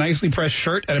a nicely pressed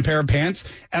shirt and a pair of pants,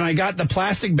 and I got the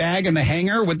plastic bag and the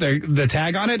hanger with the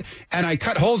tag on it, and I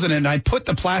cut holes in it, and I put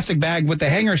the plastic bag with the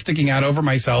hanger sticking out over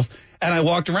myself, and I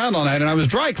walked around all night, and I was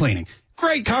dry cleaning.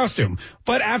 Great costume.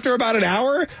 But after about an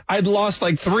hour, I'd lost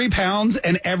 3 pounds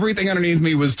and everything underneath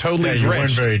me was totally drenched. You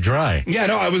weren't very dry. Yeah,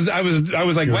 no, I was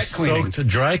like wet cleaning. Soaked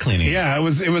dry cleaning. Yeah, it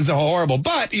was horrible.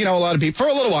 But, a lot of people, for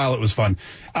a little while it was fun.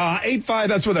 85,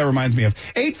 that's what that reminds me of.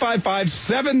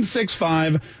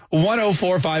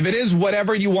 855-765-1045. It is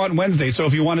whatever you want Wednesday. So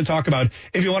if you want to talk about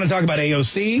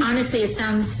AOC. Honestly, it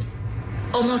sounds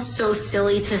almost so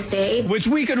silly to say. Which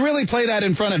we could really play that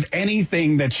in front of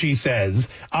anything that she says.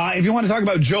 If you want to talk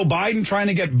about Joe Biden trying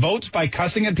to get votes by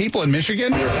cussing at people in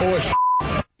Michigan. You're full of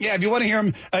Yeah, if you want to hear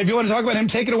him, if you want to talk about him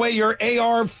taking away your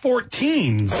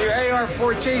AR-14s. Your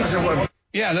AR-14s are what?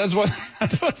 Yeah, that's what I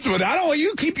don't want.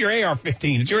 You keep your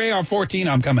AR-15. It's your AR-14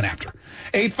 I'm coming after.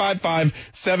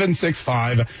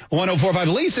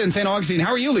 855-765-1045. Lisa in St. Augustine.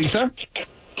 How are you, Lisa?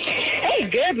 Hey,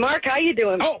 good, Mark. How you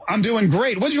doing? Oh, I'm doing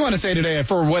great. What do you want to say today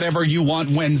for whatever you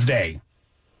want Wednesday?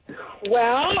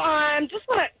 Well, I'm just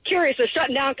curious. They're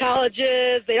shutting down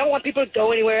colleges. They don't want people to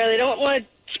go anywhere. They don't want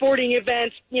sporting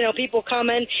events, people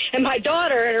coming. And my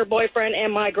daughter and her boyfriend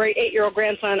and my great 8-year-old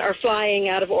grandson are flying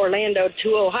out of Orlando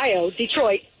to Ohio,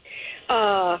 Detroit,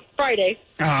 Friday.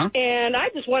 Uh-huh. And I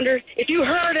just wondered if you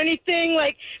heard anything,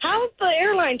 like, how's the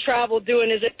airline travel doing?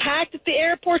 Is it packed at the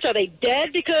airports? Are they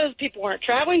dead because people aren't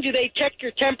traveling? Do they check your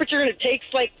temperature and it takes,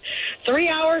 3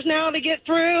 hours now to get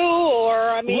through? Or,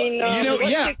 I mean, I'll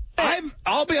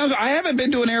be honest, I haven't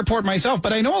been to an airport myself,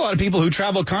 but I know a lot of people who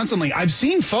travel constantly. I've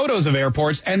seen photos of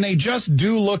airports, and they just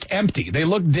do look empty. They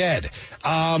look dead,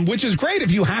 which is great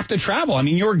if you have to travel. I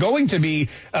mean, you're going to be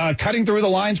cutting through the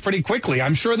lines pretty quickly.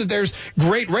 I'm sure that there's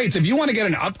great rates. If you want to get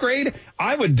an upgrade,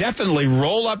 I would definitely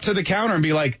roll up to the counter and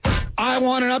be like, I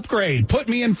want an upgrade. Put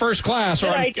me in first class, or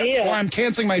I'm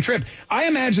canceling my trip. I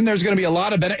imagine there's going to be a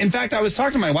lot of benefit. In fact, I was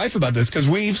talking to my wife about this because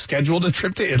we've scheduled a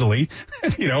trip to Italy,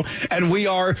 and we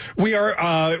like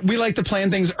to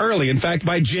plan things early. In fact,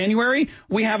 by January,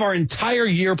 we have our entire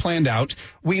year planned out.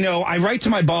 We know I write to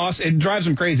my boss. It drives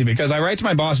him crazy because I write to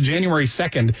my boss January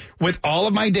 2nd with all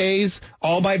of my days,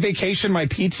 all my vacation, my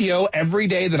PTO, every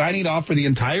day that I need off for the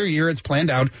entire year. It's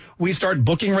planned out. We start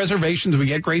booking reservations. We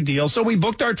get great deals. So we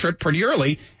booked our trip pretty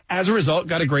early. As a result,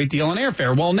 got a great deal on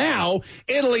airfare. Well, now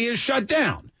Italy is shut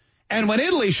down. And when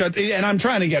Italy shut, and I'm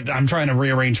trying to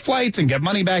rearrange flights and get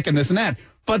money back and this and that.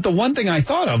 But the one thing I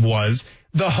thought of was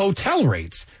the hotel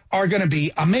rates are going to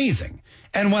be amazing.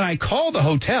 And when I call the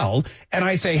hotel and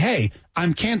I say, hey,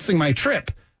 I'm canceling my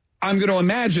trip, I'm going to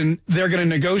imagine they're going to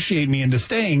negotiate me into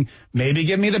staying, maybe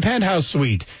give me the penthouse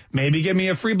suite, maybe give me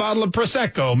a free bottle of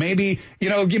Prosecco, maybe,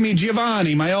 give me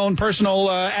Giovanni, my own personal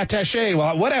attaché,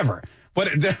 whatever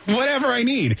I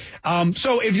need.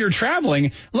 So if you're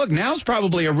traveling, look, now's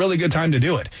probably a really good time to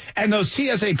do it. And those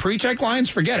TSA pre-check lines,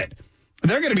 forget it.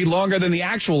 They're going to be longer than the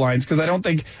actual lines because I don't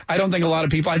think a lot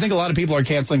of people are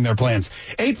canceling their plans.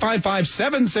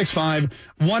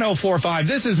 855-765-1045.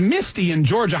 This is Misty in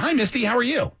Georgia. Hi, Misty. How are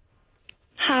you?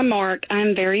 Hi, Mark.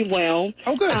 I'm very well.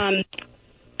 Oh, good.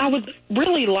 I would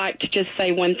really like to just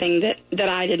say one thing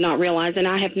that I did not realize, and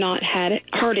I have not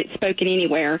heard it spoken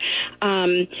anywhere.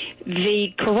 The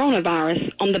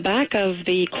coronavirus, on the back of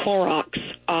the Clorox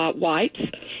wipes,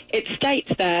 it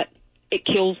states that it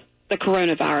kills the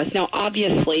coronavirus. Now,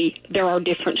 obviously, there are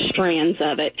different strands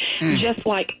of it, just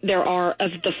like there are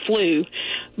of the flu,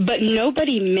 but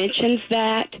nobody mentions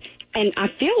that, and I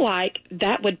feel like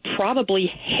that would probably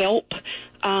help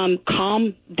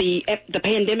calm the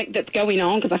pandemic that's going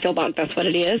on, because I feel like that's what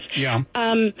it is. Yeah.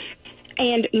 And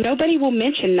nobody will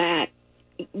mention that.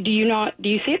 Do you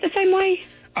see it the same way?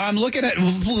 I'm looking at,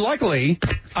 luckily,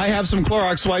 I have some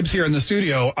Clorox wipes here in the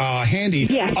studio handy.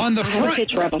 Yeah, on the front, I have a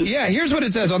picture of them. Yeah, here's what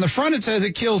it says. On the front, it says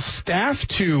it kills Staph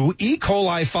 2, E.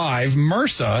 coli 5,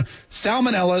 MRSA,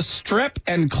 Salmonella, Strep,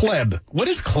 and Kleb. What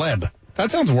is Kleb?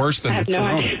 That sounds worse than I have the no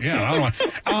corona. idea. Yeah, I don't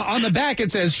know. On the back,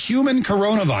 it says human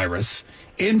coronavirus,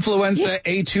 influenza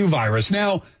A2 virus.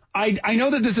 Now, I know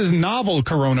that this is novel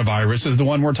coronavirus is the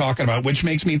one we're talking about, which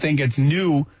makes me think it's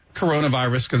new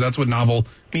coronavirus, because that's what novel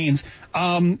means.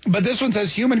 But this one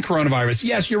says human coronavirus.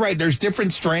 Yes, you're right. There's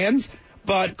different strands,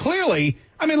 but clearly,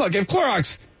 I mean, look, if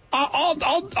Clorox, I'll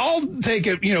take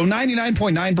it,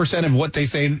 99.9% of what they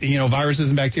say, viruses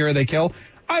and bacteria they kill,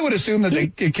 I would assume that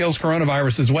it kills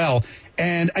coronavirus as well.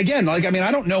 And again, I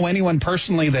don't know anyone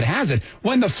personally that has it.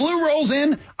 When the flu rolls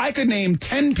in, I could name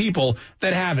 10 people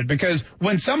that have it, because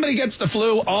when somebody gets the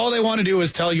flu, all they want to do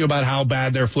is tell you about how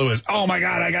bad their flu is. Oh my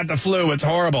God, I got the flu. It's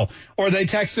horrible. Or they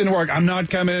text into work, I'm not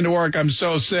coming into work. I'm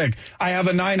so sick. I have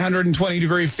a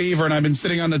 920-degree fever and I've been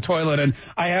sitting on the toilet and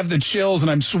I have the chills and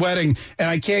I'm sweating and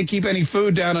I can't keep any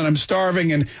food down and I'm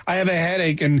starving and I have a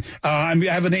headache and I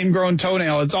have an ingrown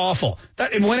toenail. It's awful.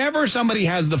 Whenever somebody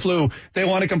has the flu, they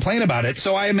want to complain about it.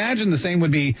 So I imagine the same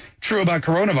would be true about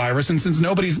coronavirus. And since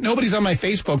nobody's on my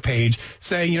Facebook page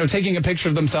saying, taking a picture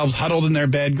of themselves huddled in their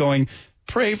bed going,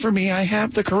 pray for me, I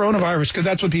have the coronavirus, because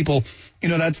that's what people,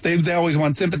 they always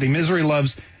want sympathy. Misery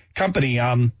loves company.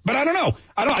 But I don't know.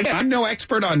 I'm no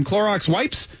expert on Clorox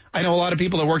wipes. I know a lot of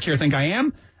people that work here think I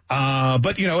am.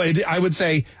 But I would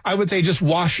say just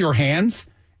wash your hands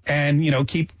and,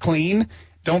 keep clean.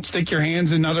 Don't stick your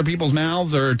hands in other people's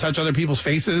mouths or touch other people's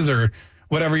faces or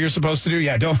whatever you're supposed to do.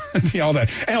 Yeah, don't all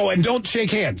that. And don't shake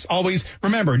hands. Always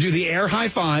remember, do the air high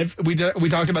five. We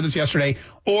talked about this yesterday,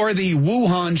 or the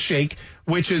Wuhan shake,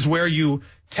 which is where you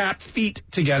tap feet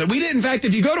together. In fact,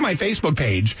 if you go to my Facebook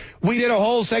page, we did a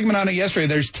whole segment on it yesterday.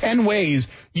 There's 10 ways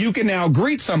you can now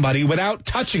greet somebody without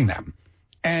touching them.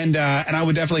 And I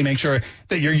would definitely make sure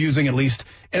that you're using at least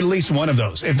one of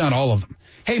those, if not all of them.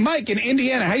 Hey, Mike in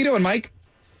Indiana. How you doing, Mike?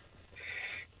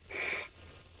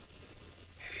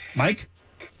 Mike?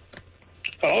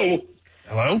 Oh.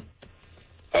 Hello?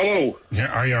 Hello. Yeah,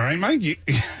 are you all right, Mike?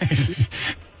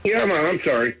 Yeah, man, I'm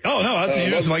sorry. Oh, no, that's you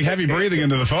just like heavy breathing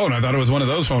into the phone. I thought it was one of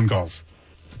those phone calls.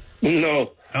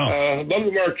 No. Love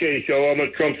the Mark K Show. I'm a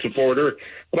Trump supporter,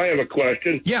 but I have a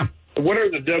question. Yeah. What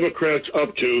are the Democrats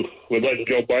up to with letting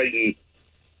Joe Biden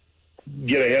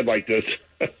get ahead like this?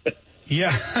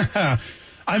 Yeah.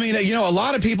 I mean, a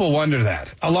lot of people wonder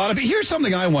that. Here's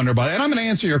something I wonder about, and I'm going to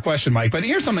answer your question, Mike, but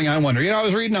here's something I wonder. I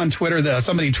was reading on Twitter that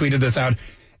somebody tweeted this out.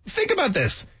 Think about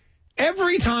this.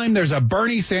 Every time there's a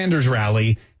Bernie Sanders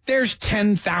rally, there's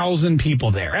 10,000 people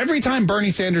there. Every time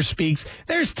Bernie Sanders speaks,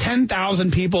 there's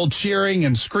 10,000 people cheering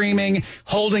and screaming,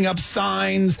 holding up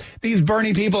signs. These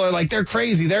Bernie people are like, they're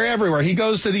crazy. They're everywhere. He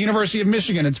goes to the University of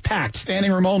Michigan. It's packed,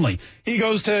 standing room only. He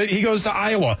goes to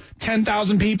Iowa,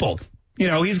 10,000 people.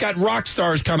 He's got rock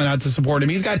stars coming out to support him.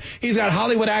 He's got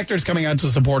Hollywood actors coming out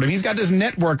to support him. He's got this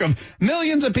network of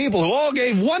millions of people who all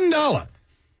gave $1.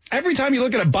 Every time you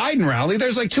look at a Biden rally,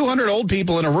 there's like 200 old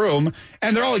people in a room,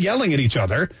 and they're all yelling at each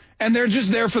other, and they're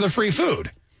just there for the free food.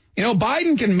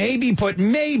 Biden can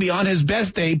maybe on his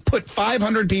best day, put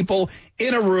 500 people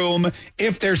in a room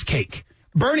if there's cake.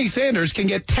 Bernie Sanders can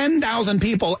get 10,000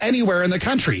 people anywhere in the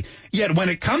country. Yet when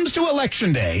it comes to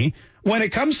election day, when it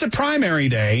comes to primary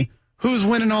day, who's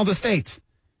winning all the states?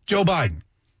 Joe Biden.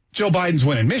 Joe Biden's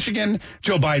winning Michigan.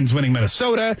 Joe Biden's winning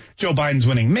Minnesota. Joe Biden's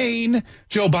winning Maine.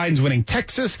 Joe Biden's winning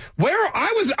Texas.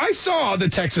 I saw the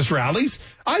Texas rallies.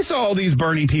 I saw all these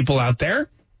Bernie people out there.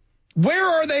 Where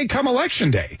are they come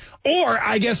election day? Or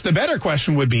I guess the better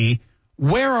question would be,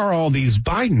 where are all these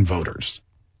Biden voters?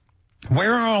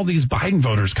 Where are all these Biden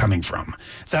voters coming from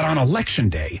that on election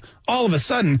day, all of a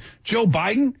sudden, Joe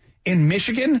Biden in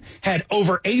Michigan had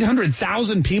over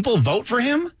 800,000 people vote for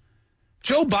him?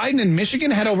 Joe Biden in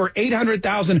Michigan had over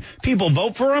 800,000 people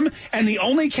vote for him, and the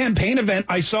only campaign event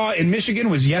I saw in Michigan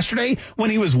was yesterday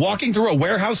when he was walking through a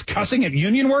warehouse cussing at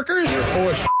union workers.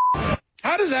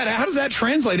 How does that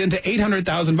translate into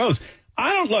 800,000 votes?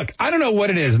 I don't know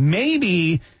what it is.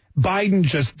 Maybe Biden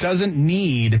just doesn't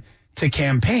need to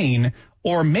campaign,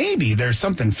 or maybe there's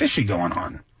something fishy going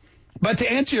on. But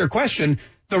to answer your question,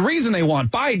 the reason they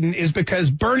want Biden is because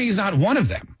Bernie's not one of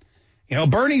them.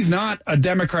 Bernie's not a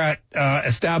Democrat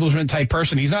establishment type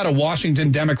person. He's not a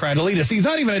Washington Democrat elitist. He's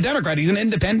not even a Democrat. He's an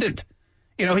independent.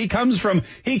 He comes from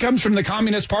the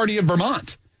Communist Party of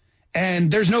Vermont,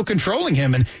 and there's no controlling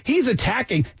him. And he's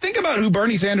attacking. Think about who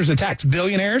Bernie Sanders attacks.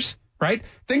 Billionaires, right?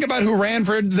 Think about who ran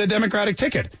for the Democratic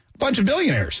ticket. A bunch of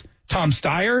billionaires. Tom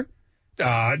Steyer.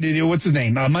 What's his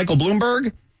name? Michael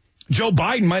Bloomberg. Joe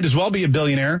Biden might as well be a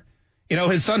billionaire.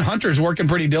 His son Hunter's working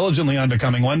pretty diligently on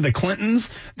becoming one. The Clintons,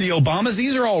 the Obamas,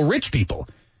 these are all rich people.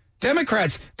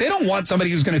 Democrats, they don't want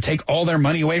somebody who's going to take all their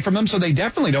money away from them, so they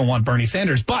definitely don't want Bernie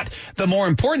Sanders. But the more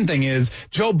important thing is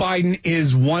Joe Biden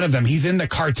is one of them. He's in the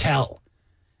cartel.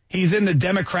 He's in the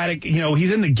Democratic,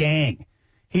 he's in the gang.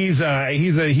 He's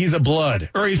a blood,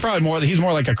 or he's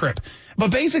more like a Crip.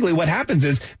 But basically what happens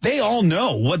is they all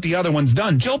know what the other one's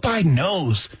done. Joe Biden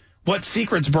knows what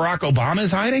secrets Barack Obama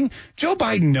is hiding. Joe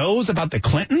Biden knows about the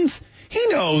Clintons. He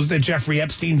knows that Jeffrey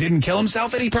Epstein didn't kill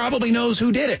himself, and he probably knows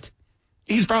who did it.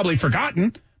 He's probably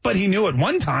forgotten, but he knew at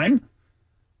one time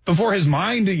before his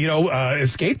mind,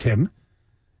 escaped him.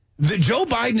 Joe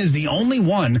Biden is the only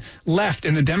one left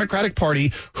in the Democratic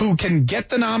Party who can get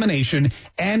the nomination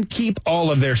and keep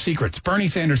all of their secrets. Bernie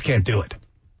Sanders can't do it.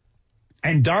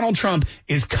 And Donald Trump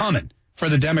is coming for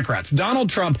the Democrats.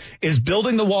 Donald Trump is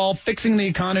building the wall, fixing the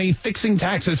economy, fixing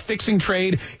taxes, fixing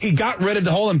trade. He got rid of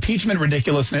the whole impeachment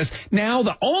ridiculousness. Now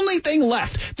the only thing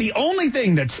left, the only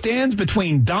thing that stands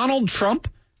between Donald Trump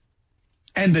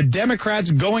and the Democrats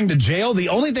going to jail, the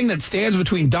only thing that stands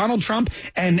between Donald Trump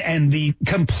and the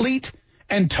complete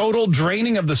and total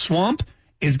draining of the swamp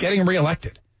is getting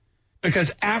reelected.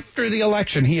 Because after the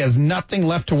election, he has nothing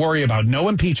left to worry about. No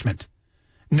impeachment,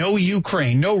 no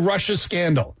Ukraine, no Russia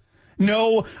scandal.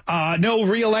 No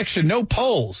re-election, no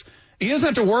polls. He doesn't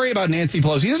have to worry about Nancy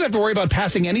Pelosi. He doesn't have to worry about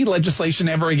passing any legislation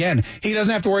ever again. He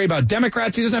doesn't have to worry about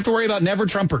Democrats. He doesn't have to worry about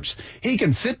never-Trumpers. He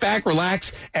can sit back,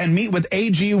 relax, and meet with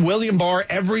AG William Barr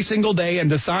every single day and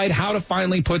decide how to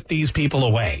finally put these people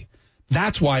away.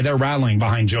 That's why they're rallying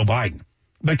behind Joe Biden,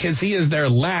 because he is their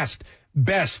last,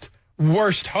 best,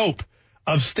 worst hope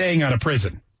of staying out of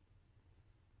prison.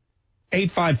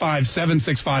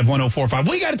 855-765-1045.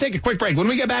 We got to take a quick break. When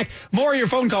we get back, more of your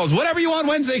phone calls. Whatever you want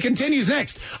Wednesday continues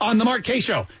next on The Mark K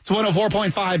Show. It's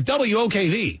 104.5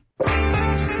 WOKV.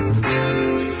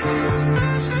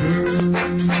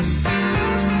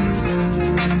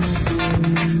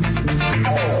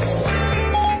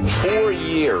 4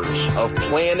 years of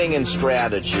planning planning and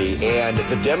strategy, and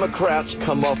the Democrats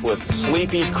come up with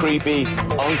sleepy, creepy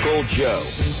Uncle Joe,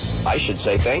 I should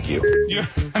say thank you.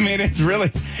 I mean, I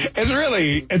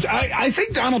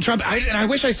think Donald Trump, and I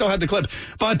wish I still had the clip,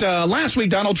 but last week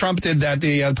Donald Trump did that.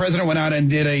 The president went out and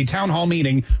did a town hall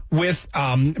meeting with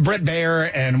Brett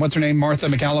Baer and what's her name, Martha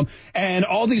McCallum, and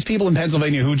all these people in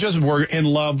Pennsylvania who just were in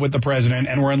love with the president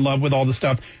and were in love with all the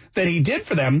stuff that he did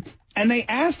for them. And they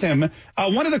asked him,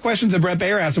 one of the questions that Brett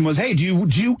Baer asked him was, hey, do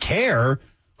you care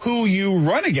who you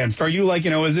run against? Are you like,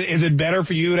 is it better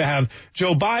for you to have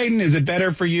Joe Biden? Is it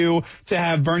better for you to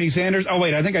have Bernie Sanders? Oh,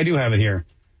 wait, I think I do have it here.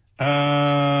 No,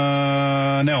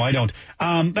 I don't.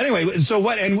 But anyway, so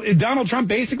what? And Donald Trump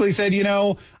basically said,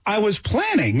 I was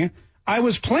planning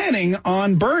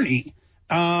on Bernie.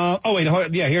 Oh, wait,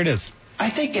 yeah, here it is. I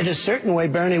think in a certain way,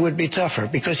 Bernie would be tougher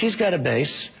because he's got a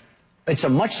base. It's a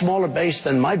much smaller base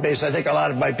than my base. I think a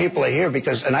lot of my people are here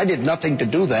and I did nothing to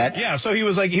do that. Yeah, so he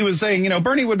was saying,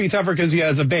 Bernie would be tougher because he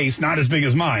has a base not as big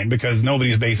as mine, because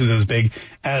nobody's base is as big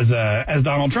as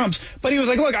Donald Trump's. But he was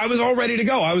like, look, I was all ready to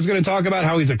go. I was going to talk about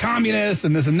how he's a communist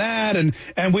and this and that. And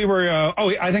we were,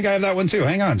 I think I have that one too.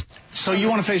 Hang on. So you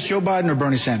want to face Joe Biden or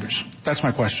Bernie Sanders? That's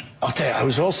my question. I'll tell you, I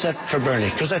was all set for Bernie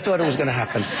because I thought it was going to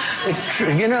happen.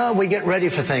 We get ready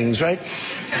for things, right?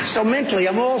 So mentally,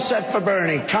 I'm all set for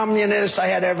Bernie. Communist, I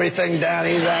had everything down.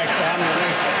 He's a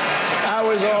communist. I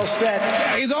was all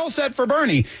set. He's all set for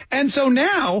Bernie. And so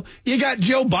now you got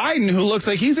Joe Biden, who looks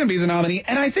like he's going to be the nominee.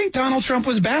 And I think Donald Trump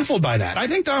was baffled by that. I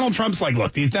think Donald Trump's like,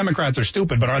 look, these Democrats are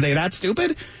stupid, but are they that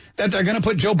stupid that they're going to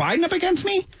put Joe Biden up against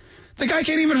me? The guy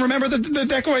can't even remember the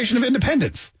Declaration of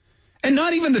Independence. And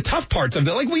not even the tough parts of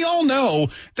it. Like, we all know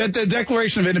that the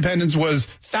Declaration of Independence was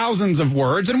thousands of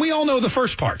words, and we all know the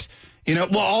first part.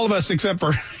 All of us except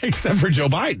for Joe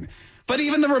Biden. But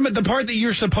even the part that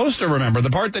you're supposed to remember, the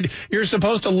part that you're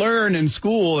supposed to learn in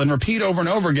school and repeat over and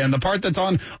over again, the part that's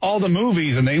on all the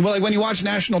movies, and when you watch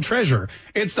National Treasure,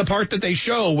 it's the part that they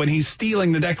show when he's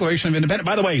stealing the Declaration of Independence.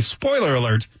 By the way, spoiler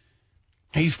alert,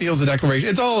 he steals the Declaration.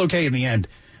 It's all okay in the end.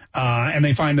 And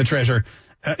they find the treasure.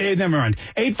 Never mind.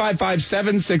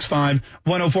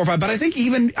 855-765-1045. But I think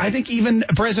even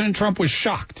President Trump was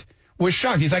shocked.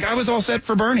 He's like, I was all set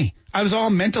for Bernie. I was all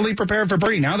mentally prepared for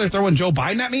Bernie. Now they're throwing Joe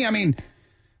Biden at me? I mean,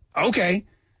 okay.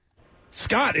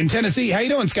 Scott in Tennessee. How you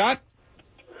doing, Scott?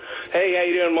 Hey, how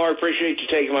you doing, Mark? Appreciate you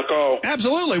taking my call.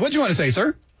 Absolutely. What do you want to say,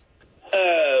 sir?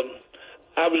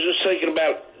 I was just thinking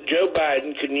about Joe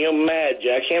Biden. Can you imagine?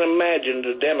 I can't imagine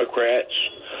the Democrats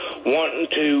wanting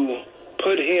to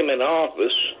put him in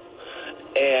office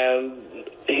and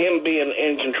him being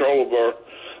in control of our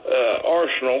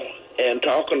arsenal and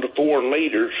talking to foreign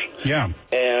leaders. Yeah.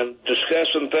 And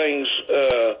discussing things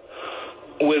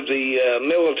with the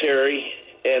military,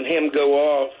 and him go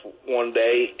off one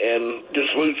day and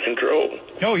just lose control.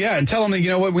 Oh, yeah, and tell them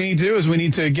that, what we need to do is we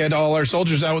need to get all our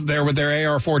soldiers out there with their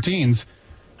AR-14s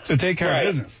to take care of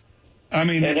business. I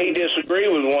mean, and he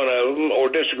disagreed with one of them, or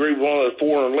disagreed with one of the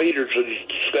foreign leaders that he's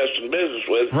discussing business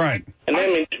with. Right. And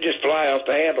then he just fly off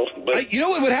the handle. But you know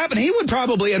what would happen? He would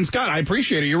probably, and Scott, I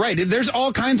appreciate it. You're right. There's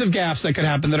all kinds of gaffes that could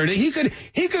happen. He could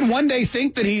one day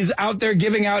think that he's out there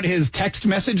giving out his text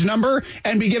message number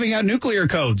and be giving out nuclear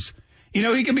codes.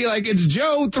 He could be like, it's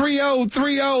Joe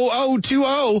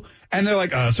 3030020, and they're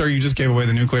like, sir, you just gave away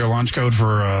the nuclear launch code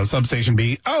for substation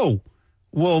B. Oh,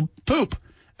 well, poop.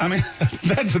 I mean,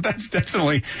 that's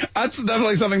definitely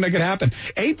something that could happen.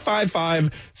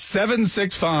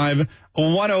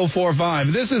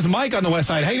 855-765-1045. This is Mike on the West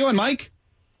Side. How you doing, Mike?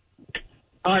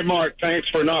 Hi, Mark. Thanks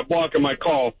for not blocking my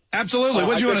call. Absolutely.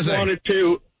 What do you want to say? I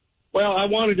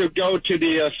wanted to go to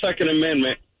the Second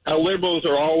Amendment. Liberals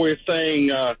are always saying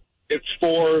it's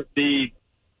for the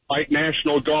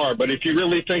National Guard, but if you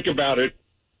really think about it,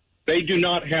 they do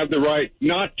not have the right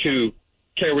not to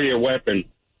carry a weapon.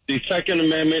 The Second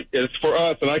Amendment is for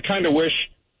us, and I kind of wish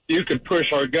you could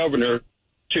push our governor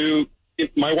to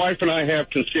 – my wife and I have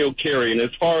concealed carry, and as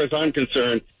far as I'm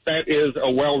concerned, that is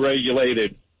a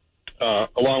well-regulated,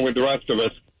 along with the rest of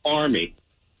us, army.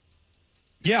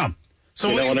 Yeah. So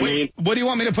you know what I mean? What do you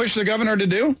want me to push the governor to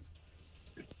do?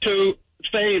 To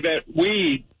say that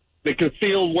we, the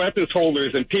concealed weapons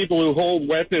holders and people who hold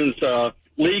weapons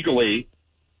legally,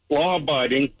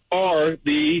 law-abiding, are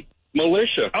the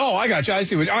militia. Oh, I got you. I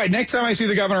see. All right, next time I see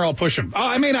the governor, I'll push him.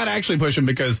 I may not actually push him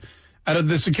because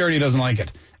the security doesn't like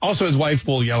it. Also, his wife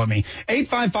will yell at me.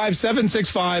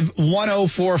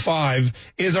 855-765-1045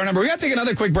 is our number. We got to take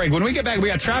another quick break. When we get back, we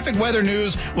got traffic, weather,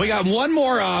 news. We got one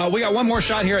more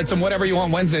shot here at some Whatever You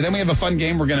Want Wednesday. Then we have a fun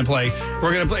game we're going to play.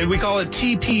 We call it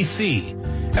TPC.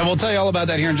 And we'll tell you all about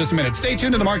that here in just a minute. Stay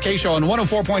tuned to the Mark K Show on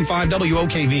 104.5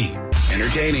 WOKV.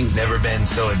 Entertaining. Never been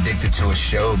so addicted to a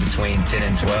show between 10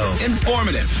 and 12.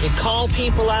 Informative. You call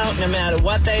people out no matter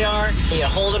what they are, and you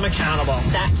hold them accountable.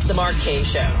 That's the Mark Kaye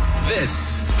Show.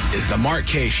 This is the Mark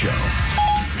Kaye Show.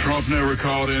 Trump never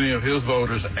called any of his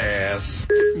voters ass.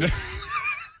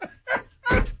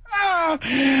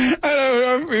 I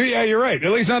don't know. Yeah, you're right.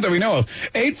 At least not that we know of.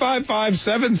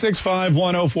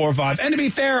 855-765-1045. And to be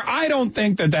fair, I don't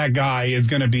think that guy is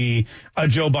going to be a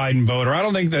Joe Biden voter. I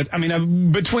don't think that,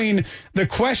 between the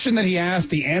question that he asked,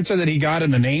 the answer that he got,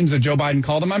 and the names that Joe Biden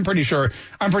called him, I'm pretty sure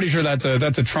that's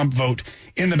a Trump vote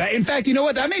in the back. In fact, you know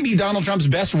what? That may be Donald Trump's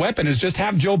best weapon, is just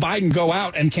have Joe Biden go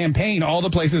out and campaign all the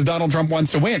places Donald Trump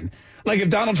wants to win. Like, if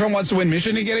Donald Trump wants to win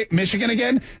Michigan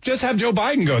again, just have Joe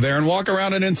Biden go there and walk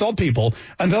around and insult people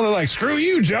until they're like, screw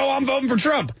you, Joe, I'm voting for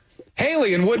Trump.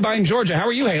 Haley in Woodbine, Georgia. How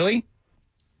are you, Haley?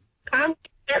 How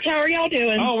are y'all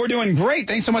doing? Oh, we're doing great.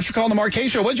 Thanks so much for calling the Mark Kaye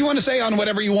Show. What do you want to say on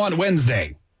Whatever You Want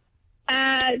Wednesday?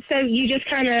 So you just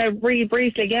kind of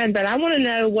rebriefed again, but I want to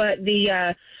know what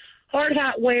the hard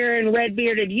hat wearing, red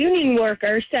bearded union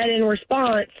worker said in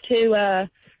response to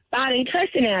Biden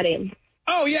cussing at him.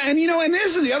 Oh, yeah, and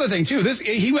this is the other thing, too.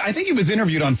 I think he was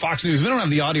interviewed on Fox News. We don't have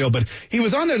the audio, but he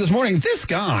was on there this morning. This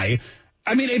guy,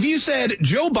 if you said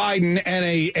Joe Biden and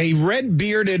a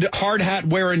red-bearded,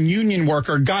 hard-hat-wearing union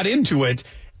worker got into it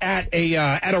at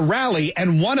a rally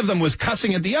and one of them was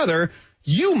cussing at the other,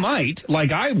 you might,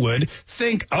 like I would,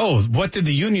 think, oh, what did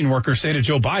the union worker say to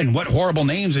Joe Biden? What horrible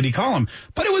names did he call him?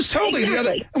 But it was totally the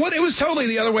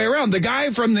other way around. The guy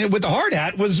with the hard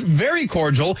hat was very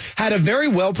cordial, had a very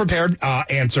well-prepared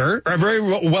answer, or a very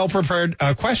well-prepared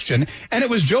question, and it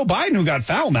was Joe Biden who got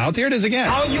foul-mouthed. Here it is again.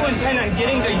 How you intend on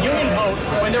getting the union vote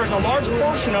when there's a large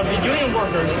portion of the union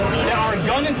workers that are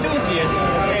gun enthusiasts,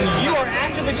 and you are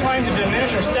actively trying to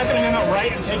diminish our Second Amendment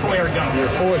right and take away our guns? You're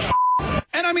full of shit.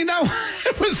 And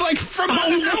it was like from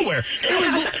out of nowhere.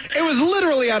 It was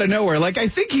literally out of nowhere. Like, I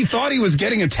think he thought he was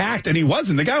getting attacked and he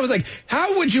wasn't. The guy was like,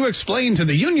 how would you explain to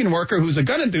the union worker who's a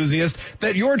gun enthusiast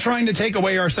that you're trying to take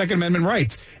away our Second Amendment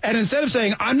rights? And instead of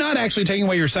saying, I'm not actually taking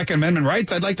away your Second Amendment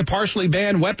rights, I'd like to partially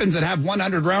ban weapons that have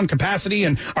 100 round capacity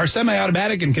and are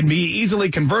semi-automatic and can be easily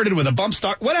converted with a bump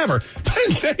stock, whatever. But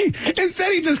instead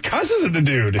he just cusses at the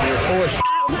dude. You're full of shit.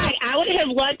 I would have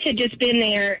loved to just been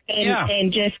there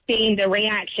and just seen the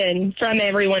reaction from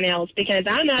everyone else, because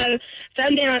I know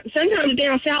sometimes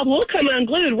down south we'll come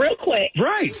unglued real quick.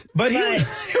 Right. But he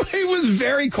was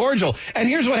very cordial. And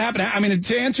here's what happened.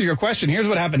 To answer your question, here's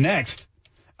what happened next.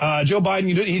 Joe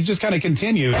Biden, he just kind of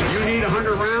continued. You need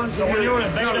 100 rounds? So when you were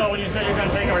in veto, when you said you're going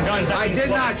to take our guns, I did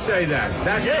not say that.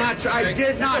 That's not true. I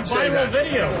did not say that. It's a viral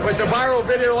video. It's a viral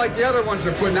video like the other ones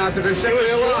they're putting out there. They're simply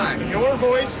a lie. Your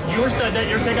voice, you said that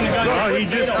you're taking the guns. Oh, he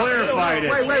just clarified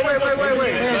it.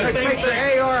 Wait. Take your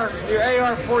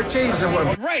AR-14s and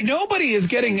what? Right. Nobody is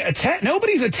getting attacked.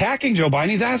 Nobody's attacking Joe Biden.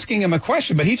 He's asking him a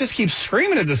question, but he just keeps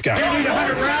screaming at this guy. Do you need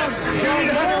 100 rounds? Do you need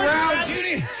 100 rounds? Do you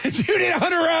need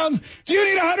 100 rounds? Do you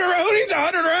need 100 rounds? Who needs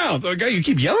 100 rounds? Okay, you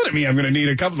keep yelling at me. I'm going to need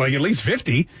a couple, like at least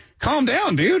 50. Calm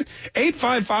down, dude.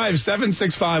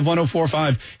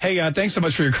 855-765-1045. Hey, thanks so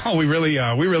much for your call. We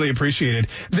really appreciate it.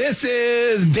 This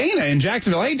is Dana in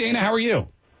Jacksonville. Hey, Dana, how are you?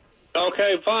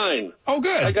 Okay, fine. Oh,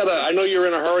 good. I know you're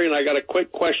in a hurry, and I got a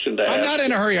quick question to ask. I'm not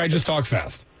in a hurry. I just talk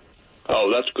fast. Oh,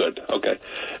 that's good. Okay.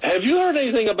 Have you heard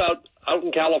anything about out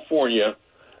in California,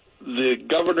 the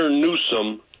Governor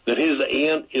Newsom, that his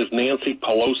aunt is Nancy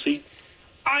Pelosi?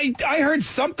 I heard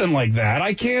something like that.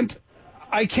 I can't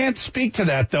speak to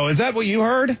that, though. Is that what you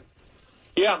heard?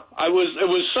 Yeah, it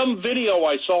was some video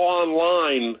I saw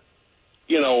online,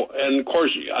 and of course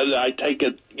I take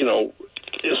it,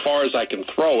 as far as I can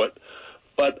throw it.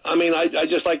 But I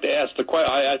just like to ask the question.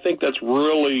 I think that's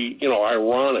really,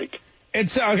 ironic.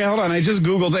 It's okay. Hold on. I just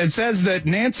Googled. It says that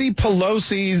Nancy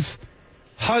Pelosi's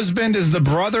husband is the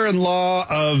brother-in-law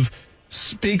of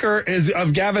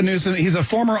of Gavin Newsom. He's a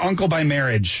former uncle by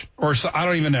marriage, or so, I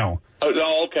don't even know.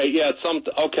 Oh, okay, yeah,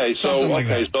 Something like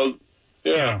that. So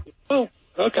yeah. Oh,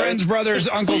 okay. Friend's brother's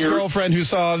uncle's girlfriend who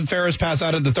saw Ferris pass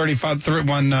out at the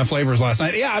 31 flavors last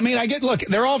night. Yeah, look,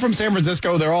 they're all from San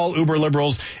Francisco. They're all uber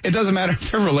liberals. It doesn't matter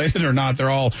if they're related or not. They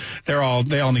all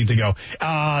need to go.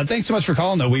 Thanks so much for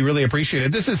calling, though. We really appreciate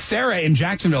it. This is Sarah in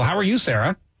Jacksonville. How are you,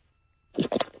 Sarah?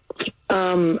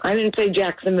 I didn't say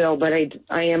Jacksonville, but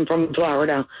I am from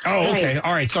Florida. Oh, okay.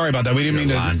 All right. Sorry about that. We didn't mean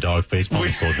to. Lying dog face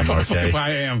soldier, Mark Kaye.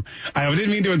 I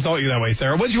didn't mean to insult you that way,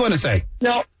 Sarah. What did you want to say?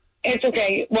 No, it's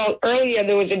okay. Well, earlier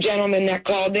there was a gentleman that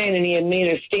called in and he had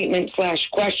made a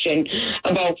statement/question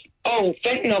about,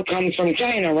 fentanyl comes from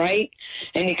China, right?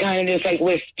 And he kind of just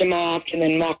whisked him off and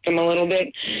then mocked him a little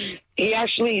bit.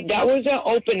 That was an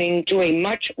opening to a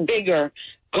much bigger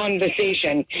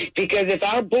conversation, because if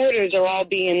our borders are all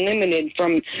being limited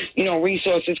from,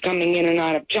 resources coming in and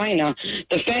out of China,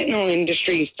 the fentanyl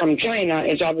industry from China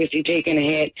is obviously taking a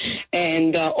hit,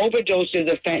 and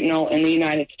overdoses of fentanyl in the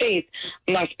United States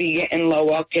must be getting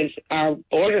lower because our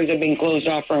borders have been closed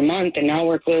off for a month, and now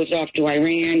we're closed off to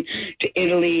Iran, to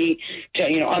Italy,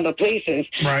 to, other places.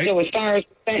 Right. So as far as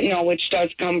fentanyl, which does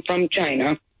come from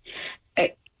China,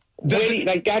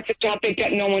 that's a topic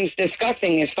that no one's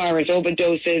discussing as far as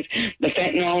overdoses, the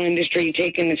fentanyl industry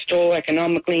taking its toll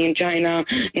economically in China.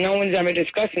 No one's ever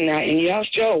discussing that. And your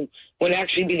show would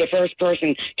actually be the first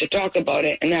person to talk about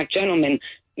it, and that gentleman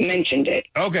mentioned it.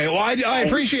 Okay, well, I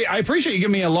appreciate you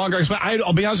giving me a longer explanation.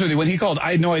 I'll be honest with you, when he called, I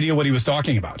had no idea what he was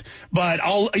talking about. But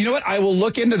you know what? I will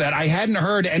look into that. I hadn't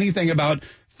heard anything about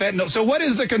fentanyl. So what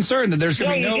is the concern that there's going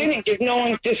to be no? You didn't. There's no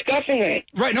one's discussing it.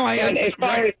 Right. No,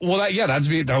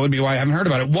 that would be why I haven't heard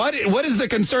about it. What is the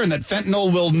concern, that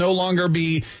fentanyl will no longer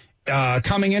be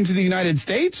coming into the United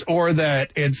States, or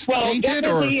that it's tainted?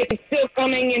 Or if it's still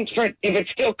coming in, if it's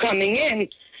still coming in,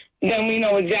 then we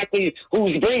know exactly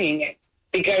who's bringing it,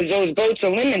 because those boats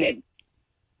are limited.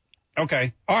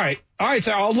 Okay. All right.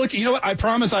 So I'll look. You know what? I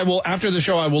promise I will. After the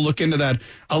show, I will look into that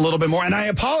a little bit more. And I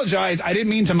apologize. I didn't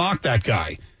mean to mock that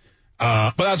guy.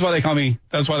 But that's why they call me.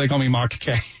 That's why they call me Mock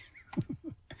K.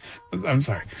 I'm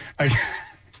sorry.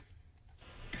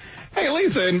 Hey,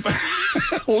 Lisa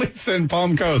in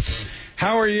Palm Coast,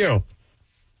 how are you?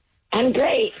 I'm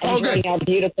great. Enjoying our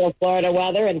beautiful Florida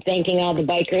weather and thanking all the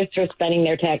bikers for spending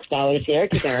their tax dollars here,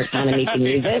 because our economy can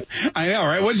use it. I know,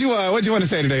 right? What'd you want to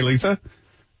say today, Lisa?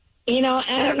 I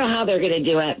don't know how they're going to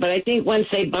do it, but I think once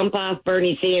they bump off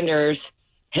Bernie Sanders,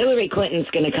 Hillary Clinton's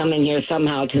going to come in here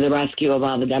somehow to the rescue of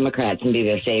all the Democrats and be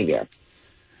their savior.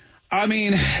 I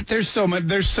mean, there's so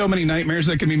many nightmares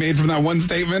that can be made from that one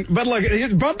statement. But look,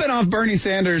 bumping off Bernie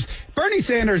Sanders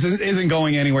isn't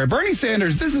going anywhere. Bernie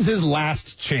Sanders, this is his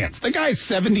last chance. The guy's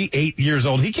 78 years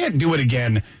old. He can't do it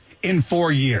again in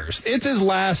 4 years. This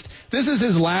is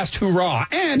his last hurrah.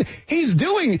 And he's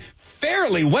doing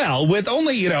fairly well with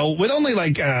only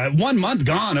 1 month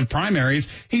gone of primaries.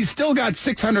 He's still got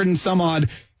 600 and some odd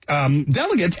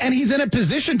delegates, and he's in a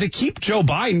position to keep Joe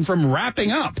Biden from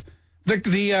wrapping up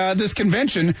this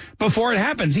convention before it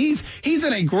happens. He's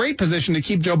in a great position to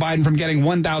keep Joe Biden from getting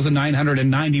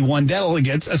 1,991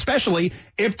 delegates, especially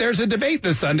if there's a debate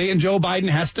this Sunday and Joe Biden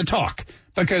has to talk,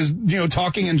 because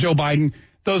talking and Joe Biden,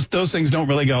 those things don't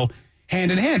really go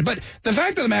hand in hand. But the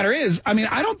fact of the matter is, I mean,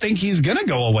 I don't think he's going to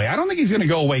go away. I don't think he's going to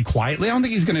go away quietly. I don't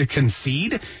think he's going to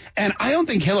concede. And I don't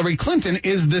think Hillary Clinton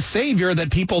is the savior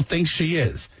that people think she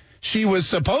is. She was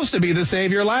supposed to be the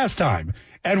savior last time.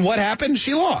 And what happened?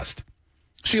 She lost.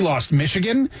 She lost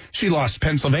Michigan. She lost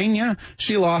Pennsylvania.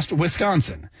 She lost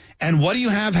Wisconsin. And what do you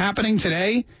have happening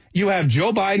today? You have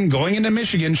Joe Biden going into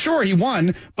Michigan. Sure, he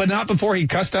won, but not before he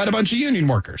cussed out a bunch of union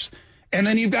workers. And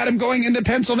then you've got him going into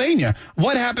Pennsylvania.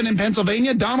 What happened in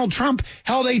Pennsylvania? Donald Trump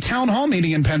held a town hall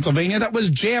meeting in Pennsylvania that was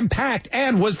jam-packed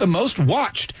and was the most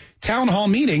watched town hall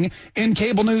meeting in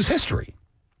cable news history.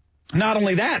 Not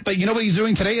only that, but you know what he's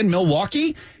doing today in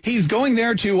Milwaukee? He's going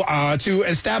there to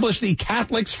establish the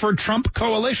Catholics for Trump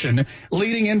coalition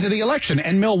leading into the election.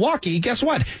 And Milwaukee, guess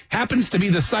what? Happens to be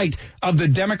the site of the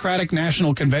Democratic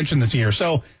National Convention this year.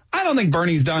 So I don't think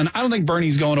Bernie's done. I don't think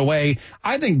Bernie's going away.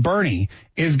 I think Bernie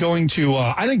is going to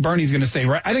I think Bernie's going to stay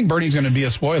right. I think Bernie's going to be a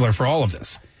spoiler for all of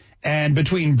this. And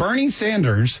between Bernie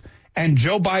Sanders and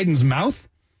Joe Biden's mouth,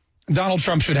 Donald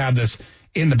Trump should have this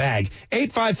in the bag.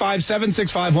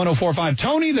 855-765-1045.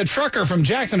 Tony the trucker from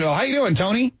Jacksonville. How you doing,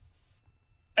 Tony?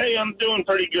 Hey, I'm doing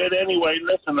pretty good anyway.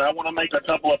 Listen, I want to make a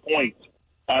couple of points.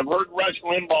 I've heard Rush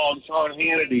Limbaugh and Sean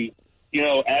Hannity,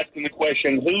 asking the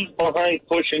question, who's behind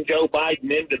pushing Joe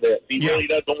Biden into this? He really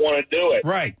doesn't want to do it.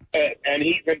 Right. And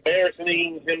he's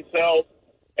embarrassing himself.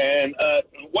 And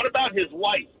what about his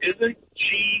wife? Isn't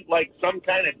she like some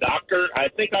kind of doctor? I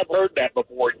think I've heard that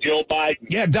before, Jill Biden.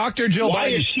 Yeah, Dr. Jill Biden. Why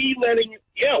is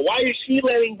she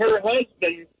letting her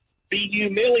husband be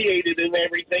humiliated and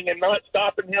everything and not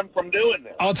stopping him from doing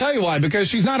this? I'll tell you why. Because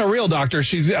she's not a real doctor.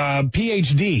 She's a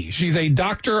PhD. She's a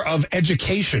doctor of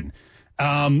education.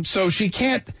 So she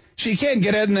can't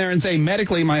get in there and say,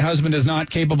 medically, my husband is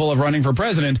not capable of running for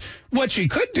president. What she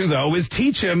could do, though, is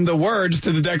teach him the words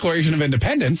to the Declaration of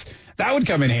Independence. That would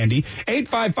come in handy.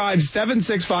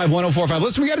 855-765-1045.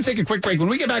 Listen, we got to take a quick break. When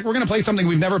we get back, we're going to play something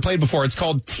we've never played before. It's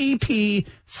called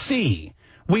TPC.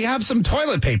 We have some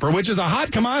toilet paper, which is a hot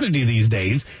commodity these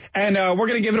days, and we're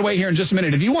going to give it away here in just a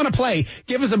minute. If you want to play,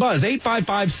 give us a buzz,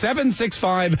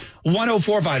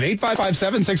 855-765-1045,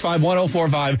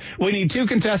 855-765-1045. We need two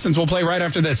contestants. We'll play right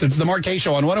after this. It's the Mark K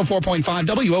Show on 104.5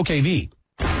 WOKV.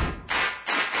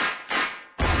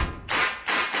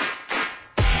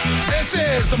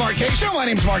 Mark K. Show. My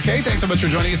name's Mark K. Thanks so much for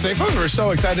joining us today, folks. We're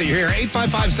so excited that you're here.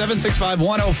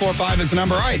 855-765-1045 is the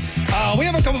number. All right. We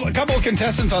have a couple of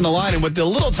contestants on the line, and with the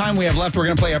little time we have left, we're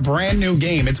going to play a brand new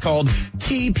game. It's called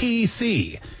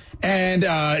TPC. And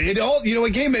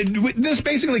this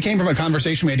basically came from a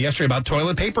conversation we had yesterday about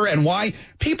toilet paper and why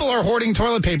people are hoarding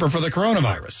toilet paper for the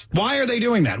coronavirus. Why are they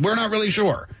doing that? We're not really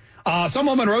sure. Some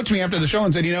woman wrote to me after the show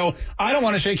and said, I don't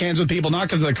want to shake hands with people, not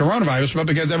because of the coronavirus, but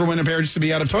because everyone appears to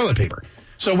be out of toilet paper.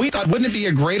 So we thought, wouldn't it be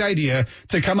a great idea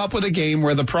to come up with a game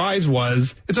where the prize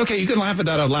was, it's okay, you can laugh at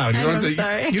that out loud.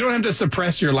 You don't have to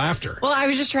suppress your laughter. Well, I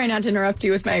was just trying not to interrupt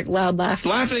you with my loud laugh.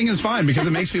 Laughing is fine because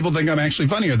it makes people think I'm actually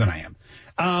funnier than I am.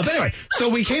 But anyway, so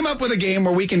we came up with a game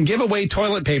where we can give away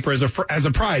toilet paper as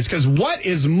a prize, because what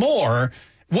is more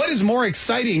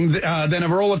exciting than a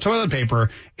roll of toilet paper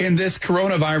in this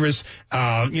coronavirus,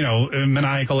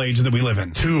 maniacal age that we live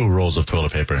in? 2 rolls of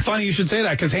toilet paper. Funny you should say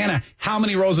that, because Hannah, how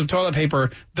many rolls of toilet paper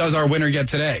does our winner get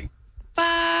today?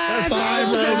 5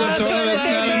 rolls of toilet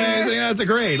paper. Amazing. That's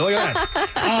great. Look at that.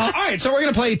 All right, so we're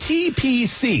going to play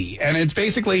TPC, and it's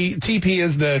basically TP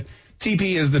is the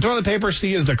toilet paper,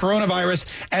 C is the coronavirus.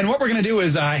 And what we're going to do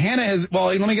is Hannah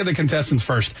let me get the contestants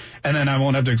first, and then I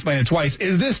won't have to explain it twice.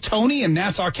 Is this Tony in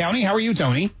Nassau County? How are you,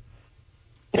 Tony?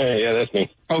 Yeah, that's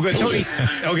me. Oh, good. Tony.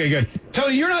 Okay, good.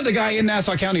 Tony, you're not the guy in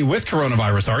Nassau County with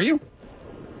coronavirus, are you?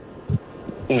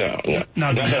 No.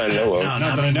 Not that I know of. No,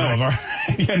 not that I know of.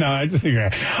 Yeah, no, I just think you're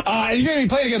going to be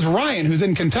playing against Ryan, who's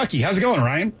in Kentucky. How's it going,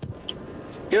 Ryan?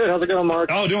 Good. How's it going, Mark?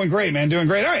 Oh, doing great, man. Doing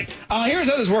great. All right. Here's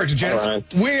how this works, gents.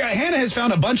 Hannah has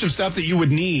found a bunch of stuff that you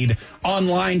would need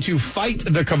online to fight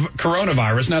the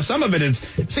coronavirus. Now, some of it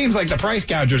seems like the price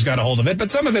gouger's got a hold of it,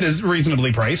 but some of it is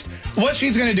reasonably priced. What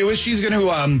she's going to do is she's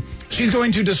going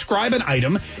to describe an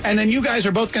item, and then you guys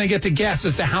are both going to get to guess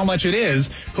as to how much it is.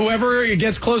 Whoever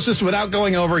gets closest without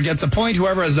going over gets a point.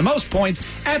 Whoever has the most points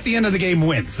at the end of the game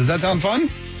wins. Does that sound fun?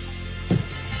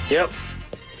 Yep.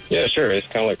 Yeah, sure. It's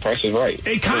kind of like Price Is Right.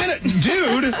 It kind of,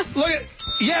 dude, look at,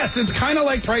 yes, it's kind of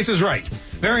like Price Is Right.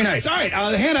 Very nice. All right,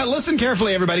 Hannah, listen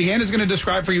carefully, everybody. Hannah's going to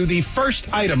describe for you the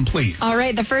first item, please. All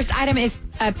right, the first item is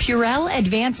a Purell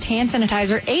Advanced Hand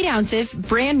Sanitizer, 8 ounces,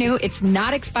 brand new. It's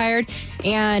not expired,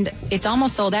 and it's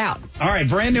almost sold out. All right,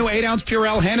 brand new 8-ounce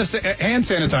Purell hand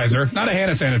sanitizer. Not a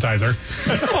Hannah sanitizer,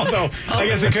 although I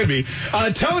guess it could be.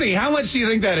 Tony, how much do you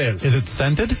think that is? Is it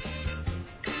scented?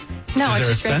 No, it's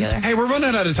just regular. Hey, we're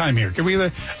running out of time here. Can we?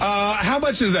 How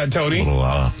much is that, Tony? It's a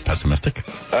little pessimistic.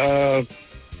 $10. Huh?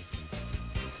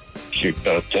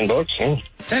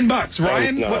 $10.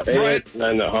 Ryan? No,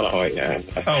 hold on, wait. Yeah.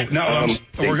 Oh, no.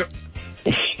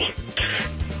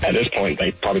 At this point,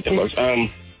 probably $10. I'm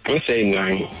going to say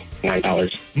 $9.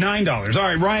 $9. All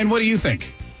right, Ryan, what do you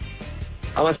think?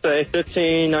 I'm going to say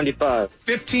 $15.95.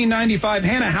 $15.95.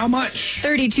 Hannah, how much?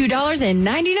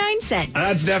 $32.99.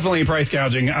 That's definitely price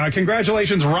gouging.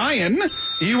 Congratulations, Ryan.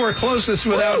 You were closest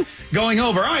without going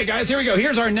over. All right, guys, here we go.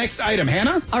 Here's our next item.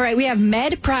 Hannah? All right, we have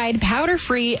Med Pride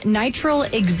powder-free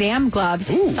nitrile exam gloves,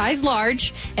 size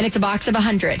large, and it's a box of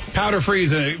 100. Powder-free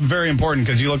is very important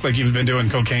because you look like you've been doing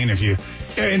cocaine if you...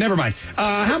 never mind.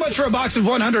 How much for a box of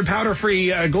 100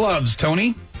 powder-free gloves,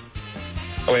 Tony?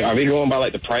 Oh, wait, are we going by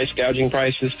the price gouging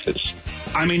prices?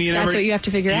 I mean, that's what you have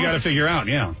to figure out. You got to figure out,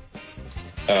 yeah.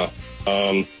 Oh,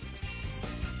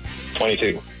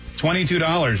 $22.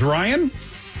 $22. Ryan?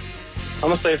 I'm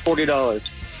going to say $40.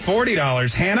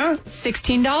 $40. Hannah?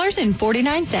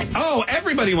 $16.49. Oh,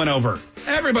 everybody went over.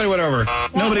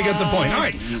 Nobody gets a point. All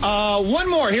right. One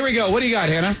more. Here we go. What do you got,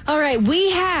 Hannah? All right.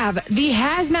 We have the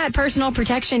Hazmat Personal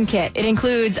Protection Kit. It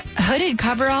includes hooded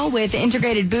coverall with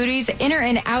integrated booties, inner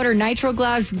and outer nitrile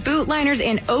gloves, boot liners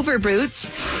and over boots,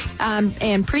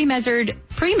 and pre-measured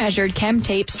chem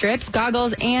tape strips,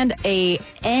 goggles, and a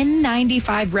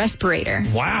N95 respirator.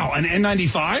 Wow. An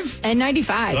N95?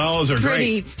 N95. Those are great.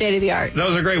 Pretty state of the art.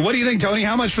 Those are great. What do you think, Tony?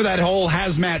 How much for that whole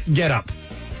hazmat getup?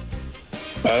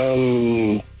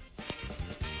 Shoot,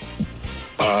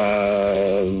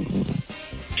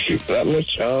 that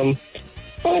much. I'll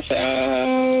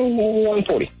say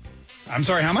 140. I'm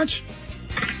sorry, how much?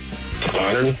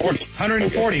 140.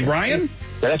 140. Ryan?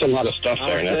 That's a lot of stuff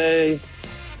there. I'll say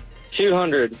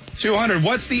 200. 200.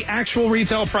 What's the actual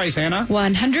retail price, Hannah?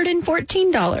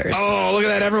 $114. Oh, look at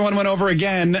that. Everyone went over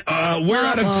again. We're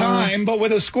out of time, but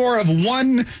with a score of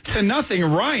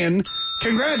 1-0, Ryan,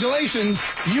 congratulations.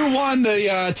 You won the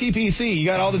TPC. You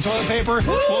got all the toilet paper.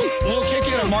 We'll kick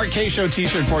in a Mark K Show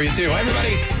t-shirt for you, too. Everybody,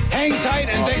 hang tight,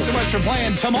 and thanks so much for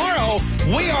playing. Tomorrow,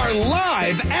 we are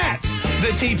live at the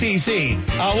TPC.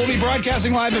 We'll be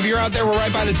broadcasting live if you're out there. We're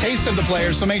right by the Taste of the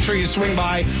Players, so make sure you swing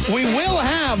by. We will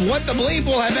have What the Bleep.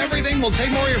 We'll have everything. We'll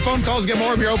take more of your phone calls, get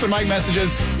more of your open mic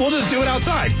messages. We'll just do it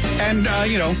outside and,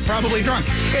 probably drunk.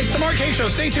 It's the Mark K Show.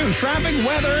 Stay tuned. Traffic,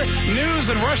 weather, news,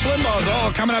 and Rush Limbaugh is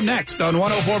all coming up next on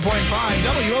 104.5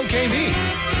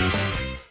 WOKV.